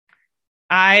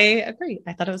 I agree.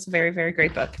 I thought it was a very, very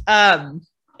great book.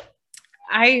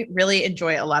 I really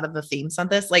enjoy a lot of the themes on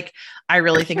this. Like, I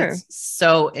really think it's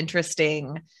so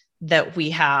interesting that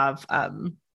we have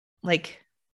like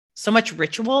so much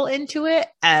ritual into it,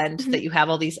 and that you have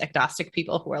all these agnostic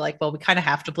people who are like, well, we kind of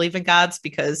have to believe in gods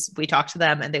because we talk to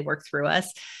them and they work through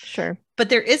us. Sure. But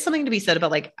there is something to be said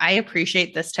about like, I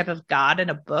appreciate this type of God in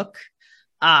a book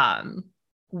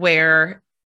where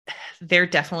they're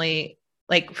definitely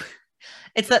like,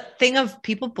 it's that thing of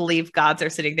people believe gods are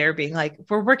sitting there being like,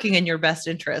 we're working in your best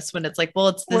interest, when it's like, well,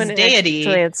 it's this deity.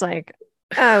 Actually, it's like,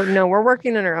 oh no, we're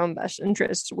working in our own best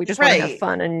interest. We just want to have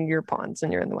fun, and you're pawns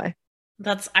and you're in the way.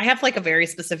 I have like a very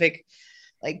specific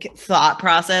like thought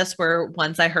process where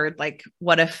once I heard like,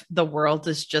 what if the world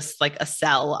is just like a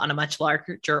cell on a much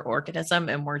larger organism,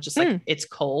 and we're just like, it's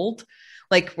cold.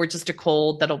 Like, we're just a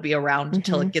cold that'll be around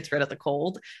until it gets rid of the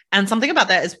cold. And something about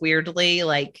that is weirdly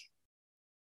like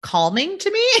calming to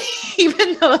me,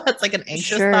 even though that's like an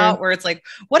anxious thought, where it's like,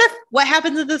 what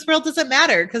happens if this world doesn't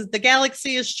matter? Because the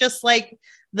galaxy is just like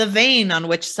the vein on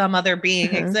which some other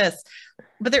being exists.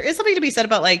 But there is something to be said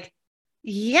about like,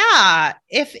 yeah,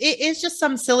 if it is just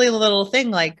some silly little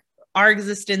thing, like our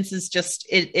existence is just,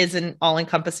 it isn't all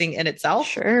encompassing in itself.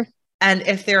 Sure. And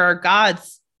if there are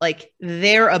gods, like,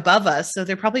 they're above us, so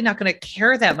they're probably not going to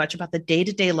care that much about the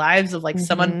day-to-day lives of like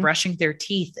someone brushing their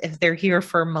teeth if they're here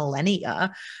for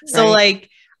millennia. So like,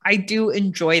 I do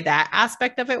enjoy that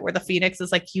aspect of it, where the Phoenix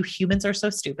is like, you humans are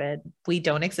so stupid. We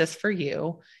don't exist for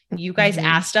you. You guys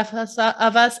asked of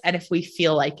us. And if we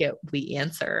feel like it, we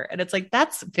answer. And it's like,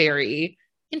 that's very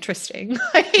interesting.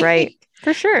 Right.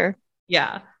 For sure.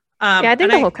 Yeah. I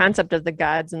think the whole concept of the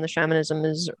gods and the shamanism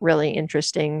is really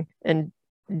interesting in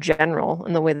general,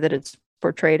 in the way that it's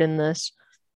portrayed in this.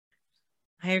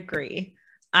 I agree.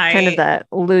 Kind of that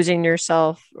losing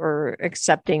yourself or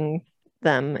accepting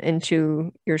them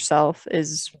into yourself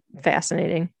is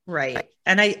fascinating. Right.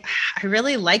 And I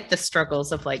really like the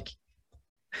struggles of like,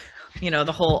 you know,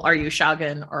 the whole, are you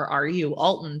Shagin or are you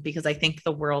Alton? Because I think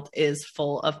the world is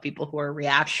full of people who are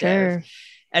reactive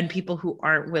and people who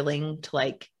aren't willing to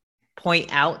like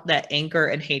point out that anger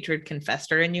and hatred can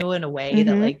fester in you in a way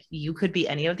that like you could be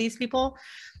any of these people.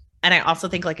 And I also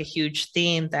think like a huge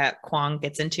theme that Kwong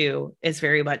gets into is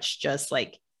very much just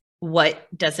like, what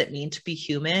does it mean to be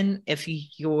human if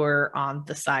you're on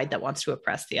the side that wants to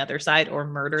oppress the other side or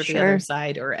murder the other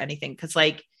side or anything? Because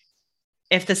like,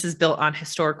 if this is built on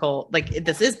historical, like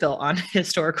this is built on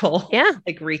historical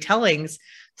like retellings.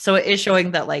 So it is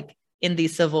showing that like in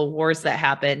these civil wars that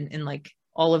happen in like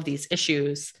all of these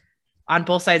issues, on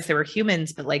both sides there were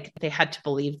humans, but like they had to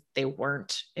believe they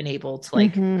weren't enabled to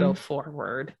like go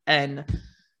forward. And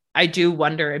I do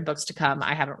wonder in books to come,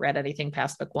 I haven't read anything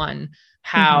past book 1,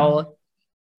 how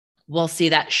we'll see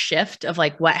that shift of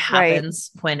like what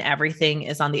happens when everything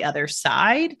is on the other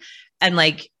side. And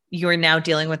like, you're now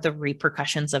dealing with the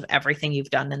repercussions of everything you've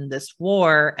done in this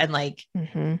war. And like,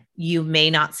 you may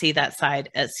not see that side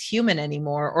as human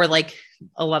anymore. Or like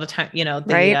a lot of time, you know,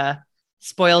 the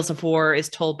spoils of war is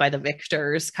told by the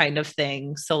victors kind of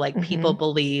thing. So like people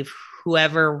believe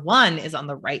whoever won is on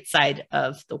the right side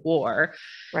of the war.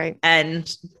 Right.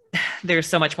 And there's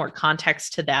so much more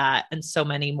context to that and so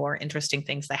many more interesting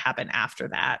things that happen after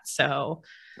that. So,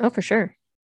 for sure.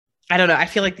 I don't know. I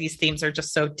feel like these themes are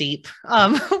just so deep. How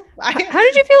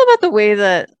did you feel about the way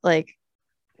that like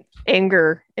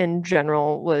anger in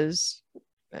general was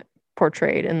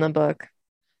portrayed in the book?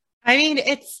 I mean,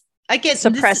 it's, again,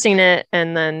 suppressing it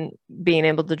and then being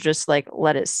able to just like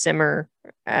let it simmer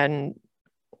and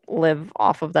live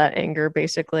off of that anger,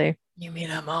 basically. You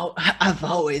mean I've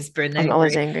always been angry. I'm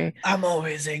always angry. I'm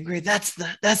always angry. That's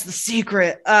the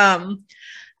secret. But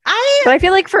I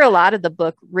feel like for a lot of the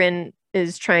book, Rin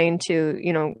is trying to,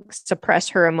 you know, suppress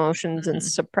her emotions and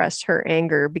suppress her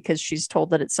anger because she's told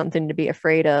that it's something to be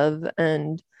afraid of.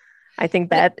 And I think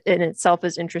that in itself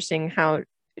is interesting, how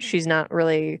she's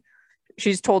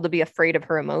told to be afraid of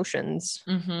her emotions.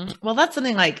 Well, that's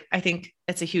something like, I think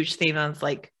it's a huge theme of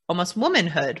like almost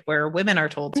womanhood, where women are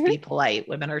told to be polite.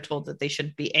 Women are told that they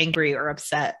should be angry or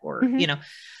upset or, you know,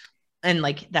 and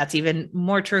like, that's even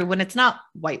more true when it's not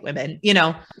white women, you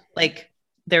know, like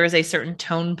there is a certain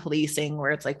tone policing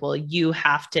where it's like, well, you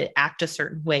have to act a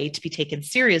certain way to be taken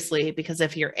seriously, because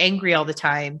if you're angry all the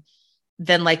time,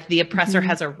 then like the oppressor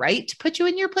has a right to put you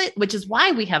in your place, which is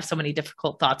why we have so many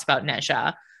difficult thoughts about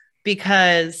Nezha,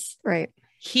 because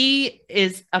he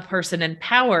is a person in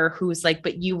power who's like,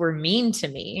 but you were mean to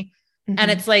me. And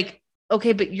it's like,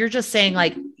 okay, but you're just saying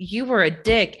like you were a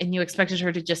dick and you expected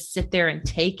her to just sit there and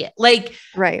take it. Like,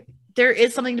 there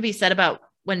is something to be said about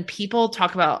when people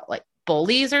talk about like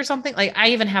bullies or something. Like, I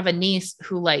even have a niece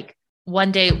who like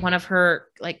one day one of her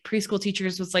like preschool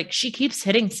teachers was like, she keeps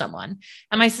hitting someone.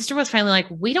 And my sister was finally like,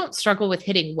 we don't struggle with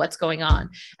hitting. What's going on?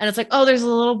 And it's like, oh, there's a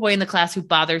little boy in the class who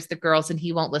bothers the girls and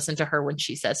he won't listen to her when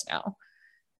she says no.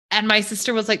 And my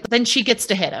sister was like, then she gets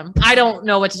to hit him. I don't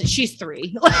know what to do. She's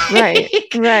 3. Right.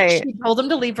 She told him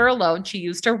to leave her alone. She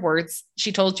used her words.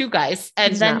 She told you guys,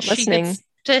 and then she gets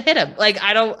to hit him. Like,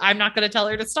 I'm not going to tell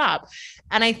her to stop.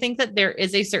 And I think that there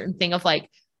is a certain thing of like,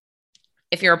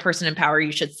 if you're a person in power,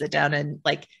 you should sit down and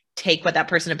like take what that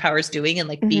person in power is doing and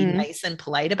like be nice and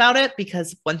polite about it,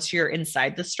 because once you're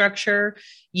inside the structure,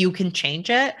 you can change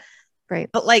it. Right.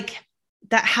 But like,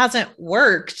 that hasn't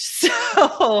worked.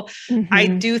 So I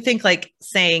do think like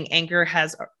saying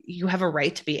you have a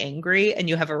right to be angry and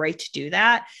you have a right to do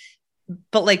that.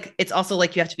 But like, it's also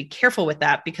like, you have to be careful with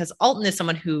that, because Alton is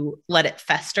someone who let it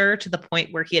fester to the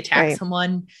point where he attacked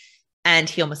someone and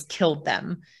he almost killed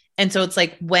them. And so it's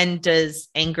like, when does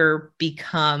anger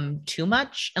become too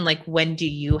much? And like, when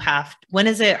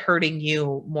is it hurting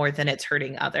you more than it's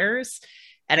hurting others?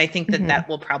 And I think that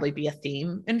will probably be a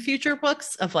theme in future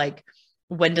books of like,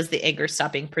 when does the anger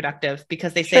stop being productive?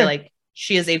 Because they say like,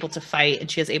 she is able to fight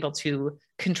and she is able to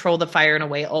control the fire in a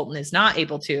way Alton is not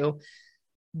able to,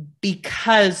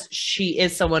 because she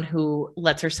is someone who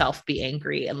lets herself be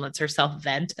angry and lets herself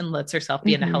vent and lets herself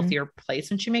be in a healthier place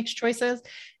when she makes choices.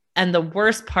 And the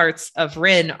worst parts of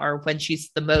Rin are when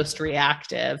she's the most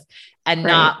reactive and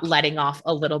not letting off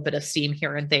a little bit of steam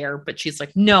here and there. But she's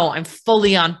like, no, I'm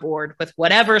fully on board with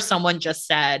whatever someone just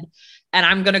said. And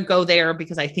I'm going to go there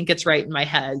because I think it's right in my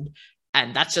head.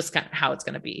 And that's just kind of how it's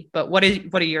going to be. But what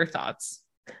are your thoughts?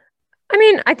 I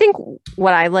mean, I think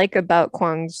what I like about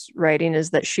Kwang's writing is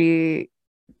that she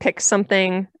picks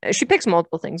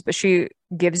multiple things, but she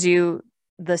gives you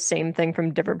the same thing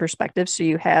from different perspectives. So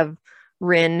you have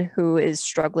Rin, who is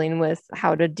struggling with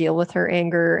how to deal with her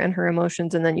anger and her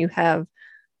emotions. And then you have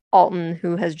Alton,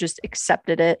 who has just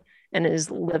accepted it and is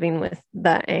living with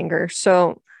that anger.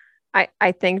 So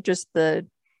I think just the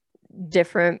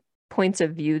different points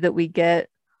of view that we get,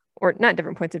 or not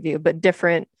different points of view, but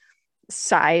different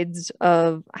sides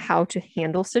of how to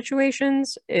handle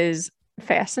situations is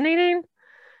fascinating.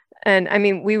 And I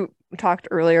mean, we talked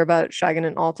earlier about Shagan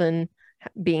and Alton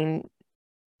being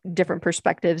different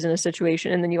perspectives in a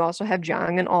situation. And then you also have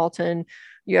Jang and Alton.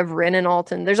 You have Rin and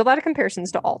Alton. There's a lot of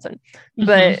comparisons to Alton,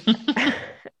 but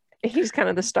he's kind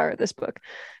of the star of this book.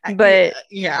 But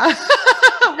yeah.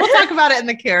 We'll talk about it in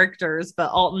the characters, but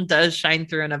Alton does shine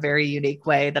through in a very unique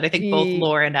way that I think both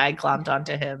Laura and I glommed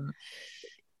onto him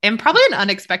in probably an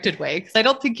unexpected way, because I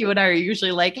don't think you and I are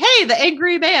usually like, hey, the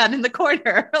angry man in the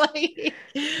corner. Like,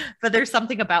 but there's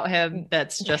something about him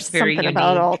that's just very unique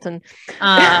about Alton.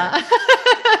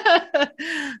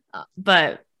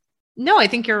 But no, I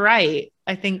think you're right.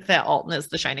 I think that Alton is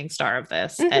the shining star of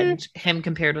this, and him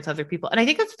compared with other people. And I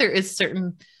think that there is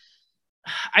certain,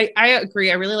 I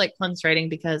agree. I really like Kwang's writing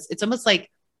because it's almost like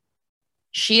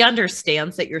she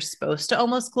understands that you're supposed to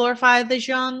almost glorify the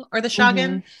Xiong or the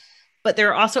Shagan, but there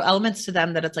are also elements to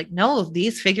them that it's like, no,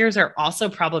 these figures are also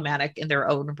problematic in their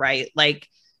own right. Like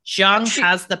Xiong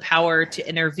has the power to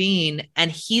intervene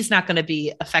and he's not going to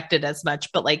be affected as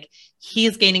much, but like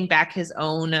he's gaining back his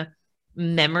own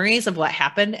memories of what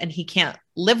happened and he can't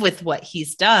live with what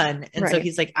he's done. And so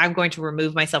he's like, I'm going to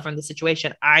remove myself from the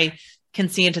situation. I can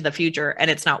see into the future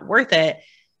and it's not worth it.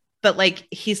 But like,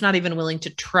 he's not even willing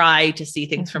to try to see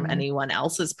things from anyone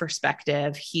else's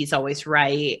perspective. He's always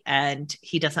right. And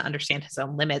he doesn't understand his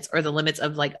own limits or the limits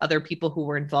of like other people who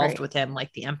were involved with him,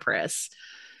 like the Empress.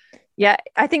 Yeah.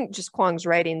 I think just Kwang's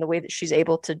writing, the way that she's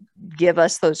able to give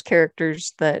us those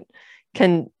characters that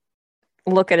can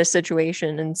look at a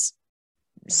situation and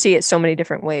see it so many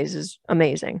different ways is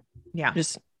amazing. Yeah.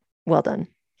 Just well done.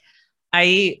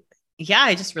 I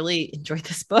just really enjoyed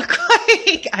this book.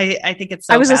 Like, I think it's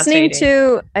so I was listening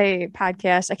to a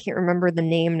podcast. I can't remember the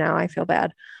name now. I feel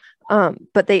bad.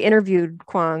 But they interviewed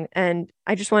Kwang, and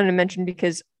I just wanted to mention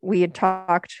because we had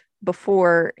talked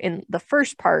before in the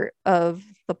first part of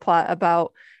the plot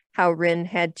about how Rin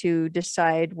had to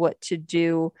decide what to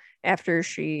do after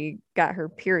she got her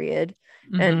period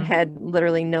and had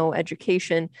literally no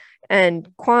education. And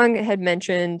Kwang had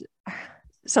mentioned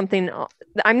something,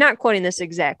 I'm not quoting this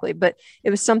exactly, but it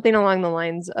was something along the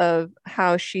lines of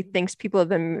how she thinks people have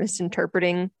been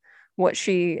misinterpreting what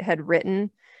she had written.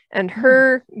 And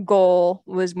her goal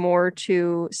was more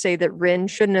to say that Rin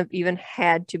shouldn't have even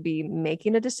had to be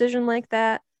making a decision like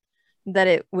that, that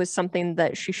it was something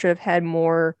that she should have had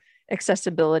more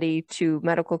accessibility to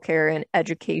medical care and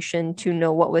education to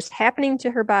know what was happening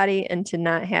to her body and to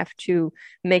not have to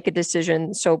make a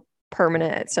decision so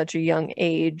permanent at such a young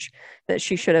age, that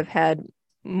she should have had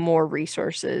more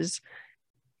resources.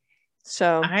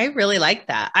 So I really like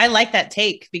that. I like that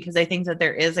take because I think that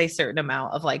there is a certain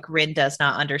amount of like Rin does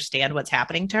not understand what's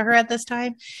happening to her at this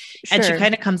time. Sure. And she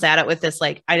kind of comes at it with this,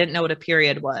 like, I didn't know what a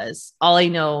period was. All I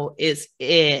know is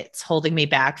it's holding me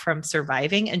back from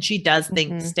surviving. And she does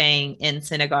think staying in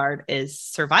Cinegard is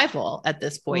survival at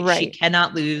this point. Right. She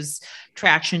cannot lose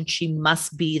traction. She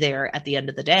must be there at the end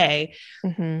of the day.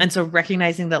 And so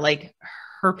recognizing that like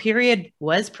her period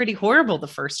was pretty horrible the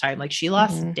first time. Like she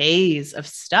lost days of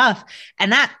stuff.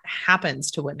 And that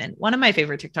happens to women. One of my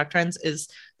favorite TikTok trends is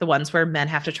the ones where men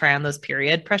have to try on those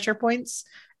period pressure points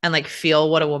and like feel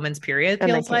what a woman's period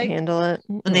feels like. Handle it.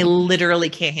 And they literally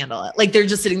can't handle it. Like they're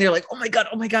just sitting there like, oh my God,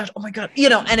 oh my God, oh my God. You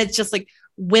know, and it's just like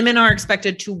women are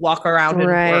expected to walk around and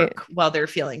work while they're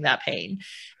feeling that pain.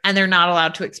 And they're not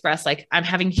allowed to express like, I'm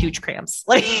having huge cramps.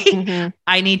 Like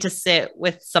I need to sit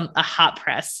with a hot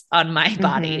press on my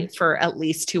body for at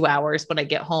least 2 hours when I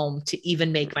get home to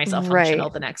even make myself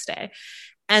functional the next day.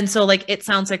 And so like, it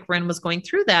sounds like Rin was going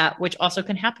through that, which also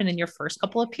can happen in your first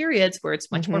couple of periods where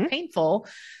it's much more painful.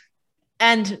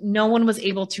 And no one was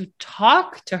able to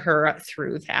talk to her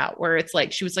through that, where it's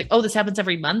like, she was like, oh, this happens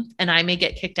every month and I may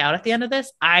get kicked out at the end of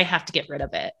this. I have to get rid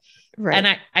of it. Right.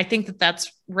 And I think that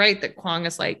that's right, that Kwong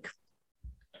is like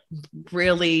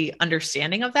really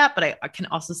understanding of that. But I can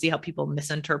also see how people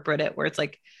misinterpret it, where it's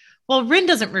like, well, Rin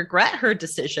doesn't regret her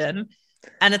decision.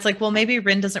 And it's like, well, maybe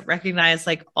Rin doesn't recognize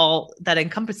like all that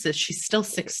encompasses. She's still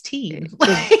 16.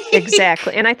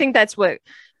 Exactly. And I think that's what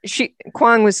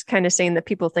Kwong was kind of saying, that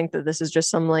people think that this is just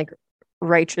some like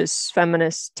righteous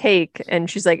feminist take. And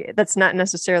she's like, that's not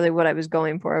necessarily what I was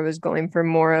going for. I was going for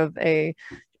more of a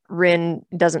Rin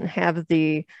doesn't have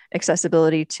the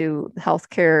accessibility to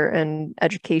healthcare and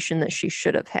education that she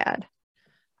should have had.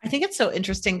 I think it's so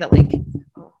interesting that like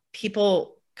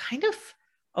people kind of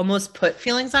almost put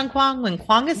feelings on Kwong when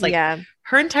Kwong is like,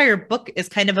 her entire book is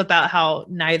kind of about how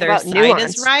neither side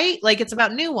nuance. Is right. Like it's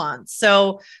about nuance.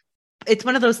 So it's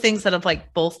one of those things that of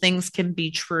like both things can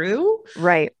be true.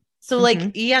 Right. So like,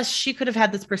 yes, she could have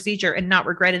had this procedure and not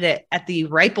regretted it at the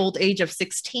ripe old age of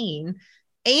 16.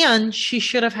 And she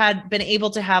should have been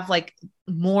able to have like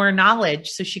more knowledge.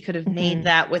 So she could have made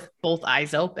that with both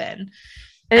eyes open.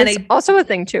 And it's also a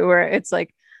thing too, where it's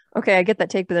like, okay, I get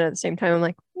that take, but then at the same time, I'm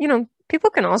like, you know,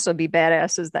 people can also be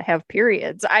badasses that have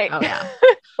periods.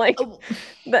 Like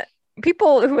that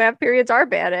people who have periods are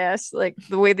badass. Like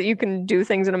the way that you can do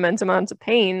things in immense amounts of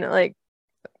pain, like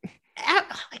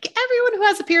everyone who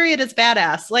has a period is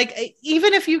badass. Like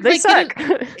even if you they suck.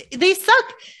 They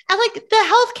suck. And like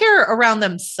the healthcare around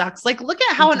them sucks. Like look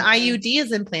at how an IUD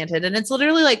is implanted and it's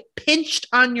literally like pinched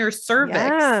on your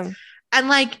cervix. And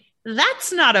like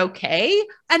that's not okay.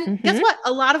 And guess what?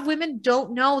 A lot of women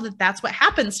don't know that that's what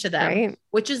happens to them,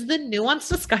 which is the nuanced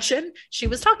discussion she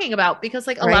was talking about. Because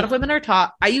like a lot of women are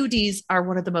taught IUDs are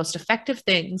one of the most effective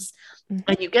things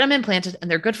and you get them implanted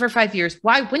and they're good for 5 years.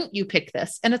 Why wouldn't you pick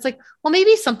this? And it's like, well,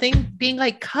 maybe something being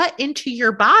like cut into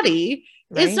your body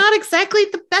is not exactly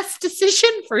the best decision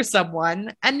for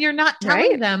someone. And you're not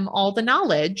telling them all the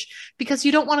knowledge because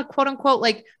you don't want to quote unquote,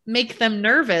 like make them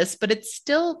nervous, but it's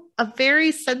still a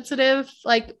very sensitive,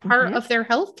 like part of their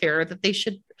healthcare that they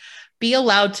should be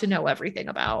allowed to know everything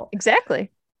about.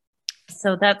 Exactly.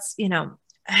 So that's, you know,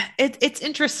 it's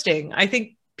interesting. I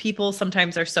think people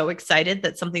sometimes are so excited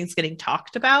that something's getting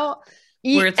talked about.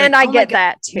 Where it's and like, I get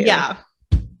that too. Yeah.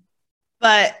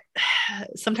 But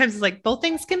sometimes it's like both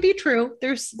things can be true.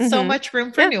 There's so much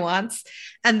room for nuance.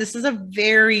 And this is a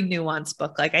very nuanced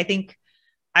book. Like I think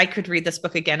I could read this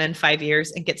book again in 5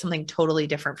 years and get something totally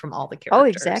different from all the characters. Oh,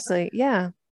 exactly.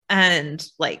 Yeah. And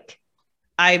like,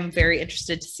 I'm very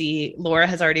interested to see. Laura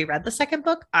has already read the second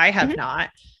book. I have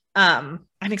not. I'm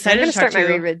excited to start my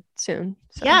reread soon.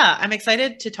 So. Yeah. I'm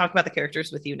excited to talk about the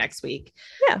characters with you next week.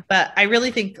 Yeah. But I really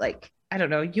think like, I don't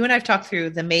know, you and I've talked through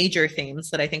the major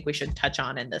themes that I think we should touch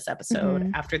on in this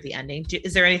episode after the ending.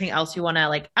 Is there anything else you want to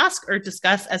like ask or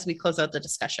discuss as we close out the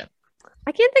discussion?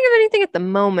 I can't think of anything at the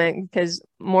moment because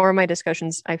more of my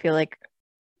discussions, I feel like,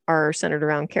 are centered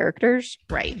around characters.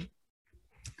 Right.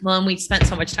 Well, and we spent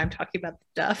so much time talking about the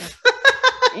Duff.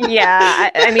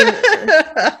 I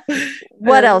mean,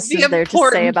 what else is there to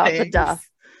say about the Duff?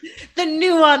 The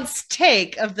nuanced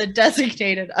take of the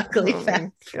designated ugly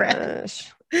fat friend.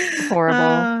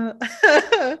 Horrible.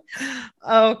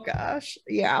 Oh gosh.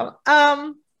 Yeah.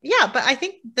 Yeah, but I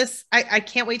think this, I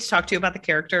can't wait to talk to you about the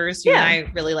characters. You and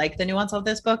I really like the nuance of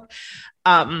this book.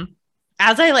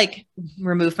 As I like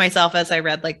remove myself as I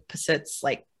read like Pasit's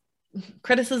like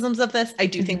criticisms of this, I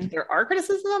do think there are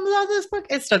criticisms of this book.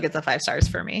 It still gets a 5 stars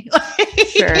for me.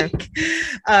 Sure.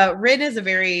 Rin is a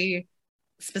very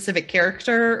specific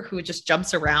character who just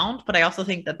jumps around, but I also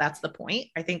think that that's the point.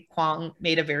 I think Kwong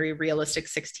made a very realistic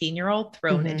 16-year-old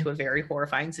thrown into a very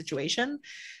horrifying situation.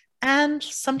 And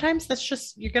sometimes that's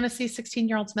just, you're going to see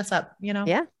 16-year-olds mess up, you know?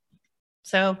 Yeah.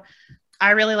 So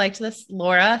I really liked this.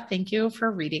 Laura, thank you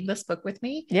for reading this book with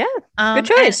me. Yeah. Good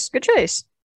choice. Good choice.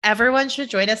 Everyone should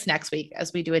join us next week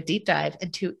as we do a deep dive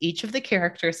into each of the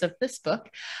characters of this book.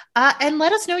 And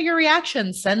let us know your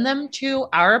reactions. Send them to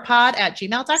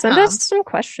ourpod@gmail.com. Send us some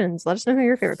questions. Let us know who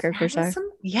your favorite characters are.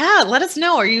 Yeah, let us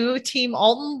know. Are you Team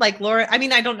Alton like Laura? I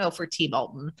mean, I don't know if we're Team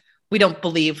Alton. We don't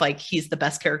believe like he's the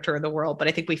best character in the world, but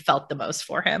I think we felt the most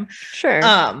for him. Sure.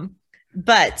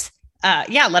 But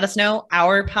yeah, let us know.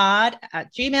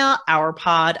 ourpod@gmail,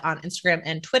 ourpod on Instagram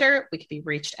and Twitter. We can be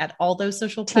reached at all those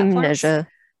social platforms.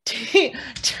 Team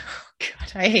Neja.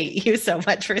 God, I hate you so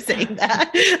much for saying that.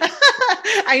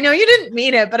 I know you didn't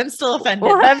mean it, but I'm still offended.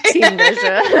 We'll have Team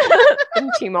Neja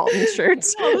and Team Alton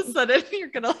shirts. All of a sudden, you're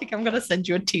gonna like, I'm gonna send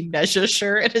you a Team Neja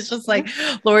shirt, and it's just like,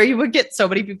 Laura, you would get so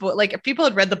many people. Like, if people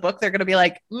had read the book, they're gonna be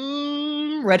like,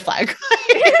 red flag.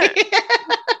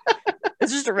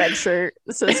 It's just a red shirt.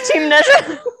 It says Team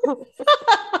Neja.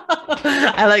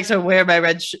 I like to wear my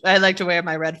red. I like to wear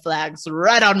my red flags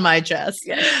right on my chest.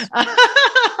 Yes.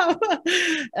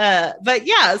 But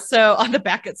yeah, so on the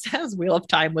back it says "Wheel of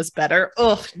Time was better."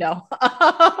 Oh no,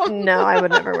 no, I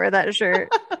would never wear that shirt.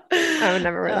 I would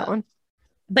never wear that one.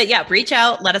 But yeah, reach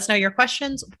out. Let us know your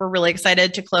questions. We're really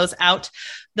excited to close out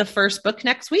the first book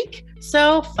next week.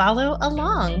 So follow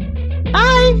along.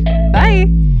 Bye.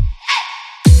 Bye.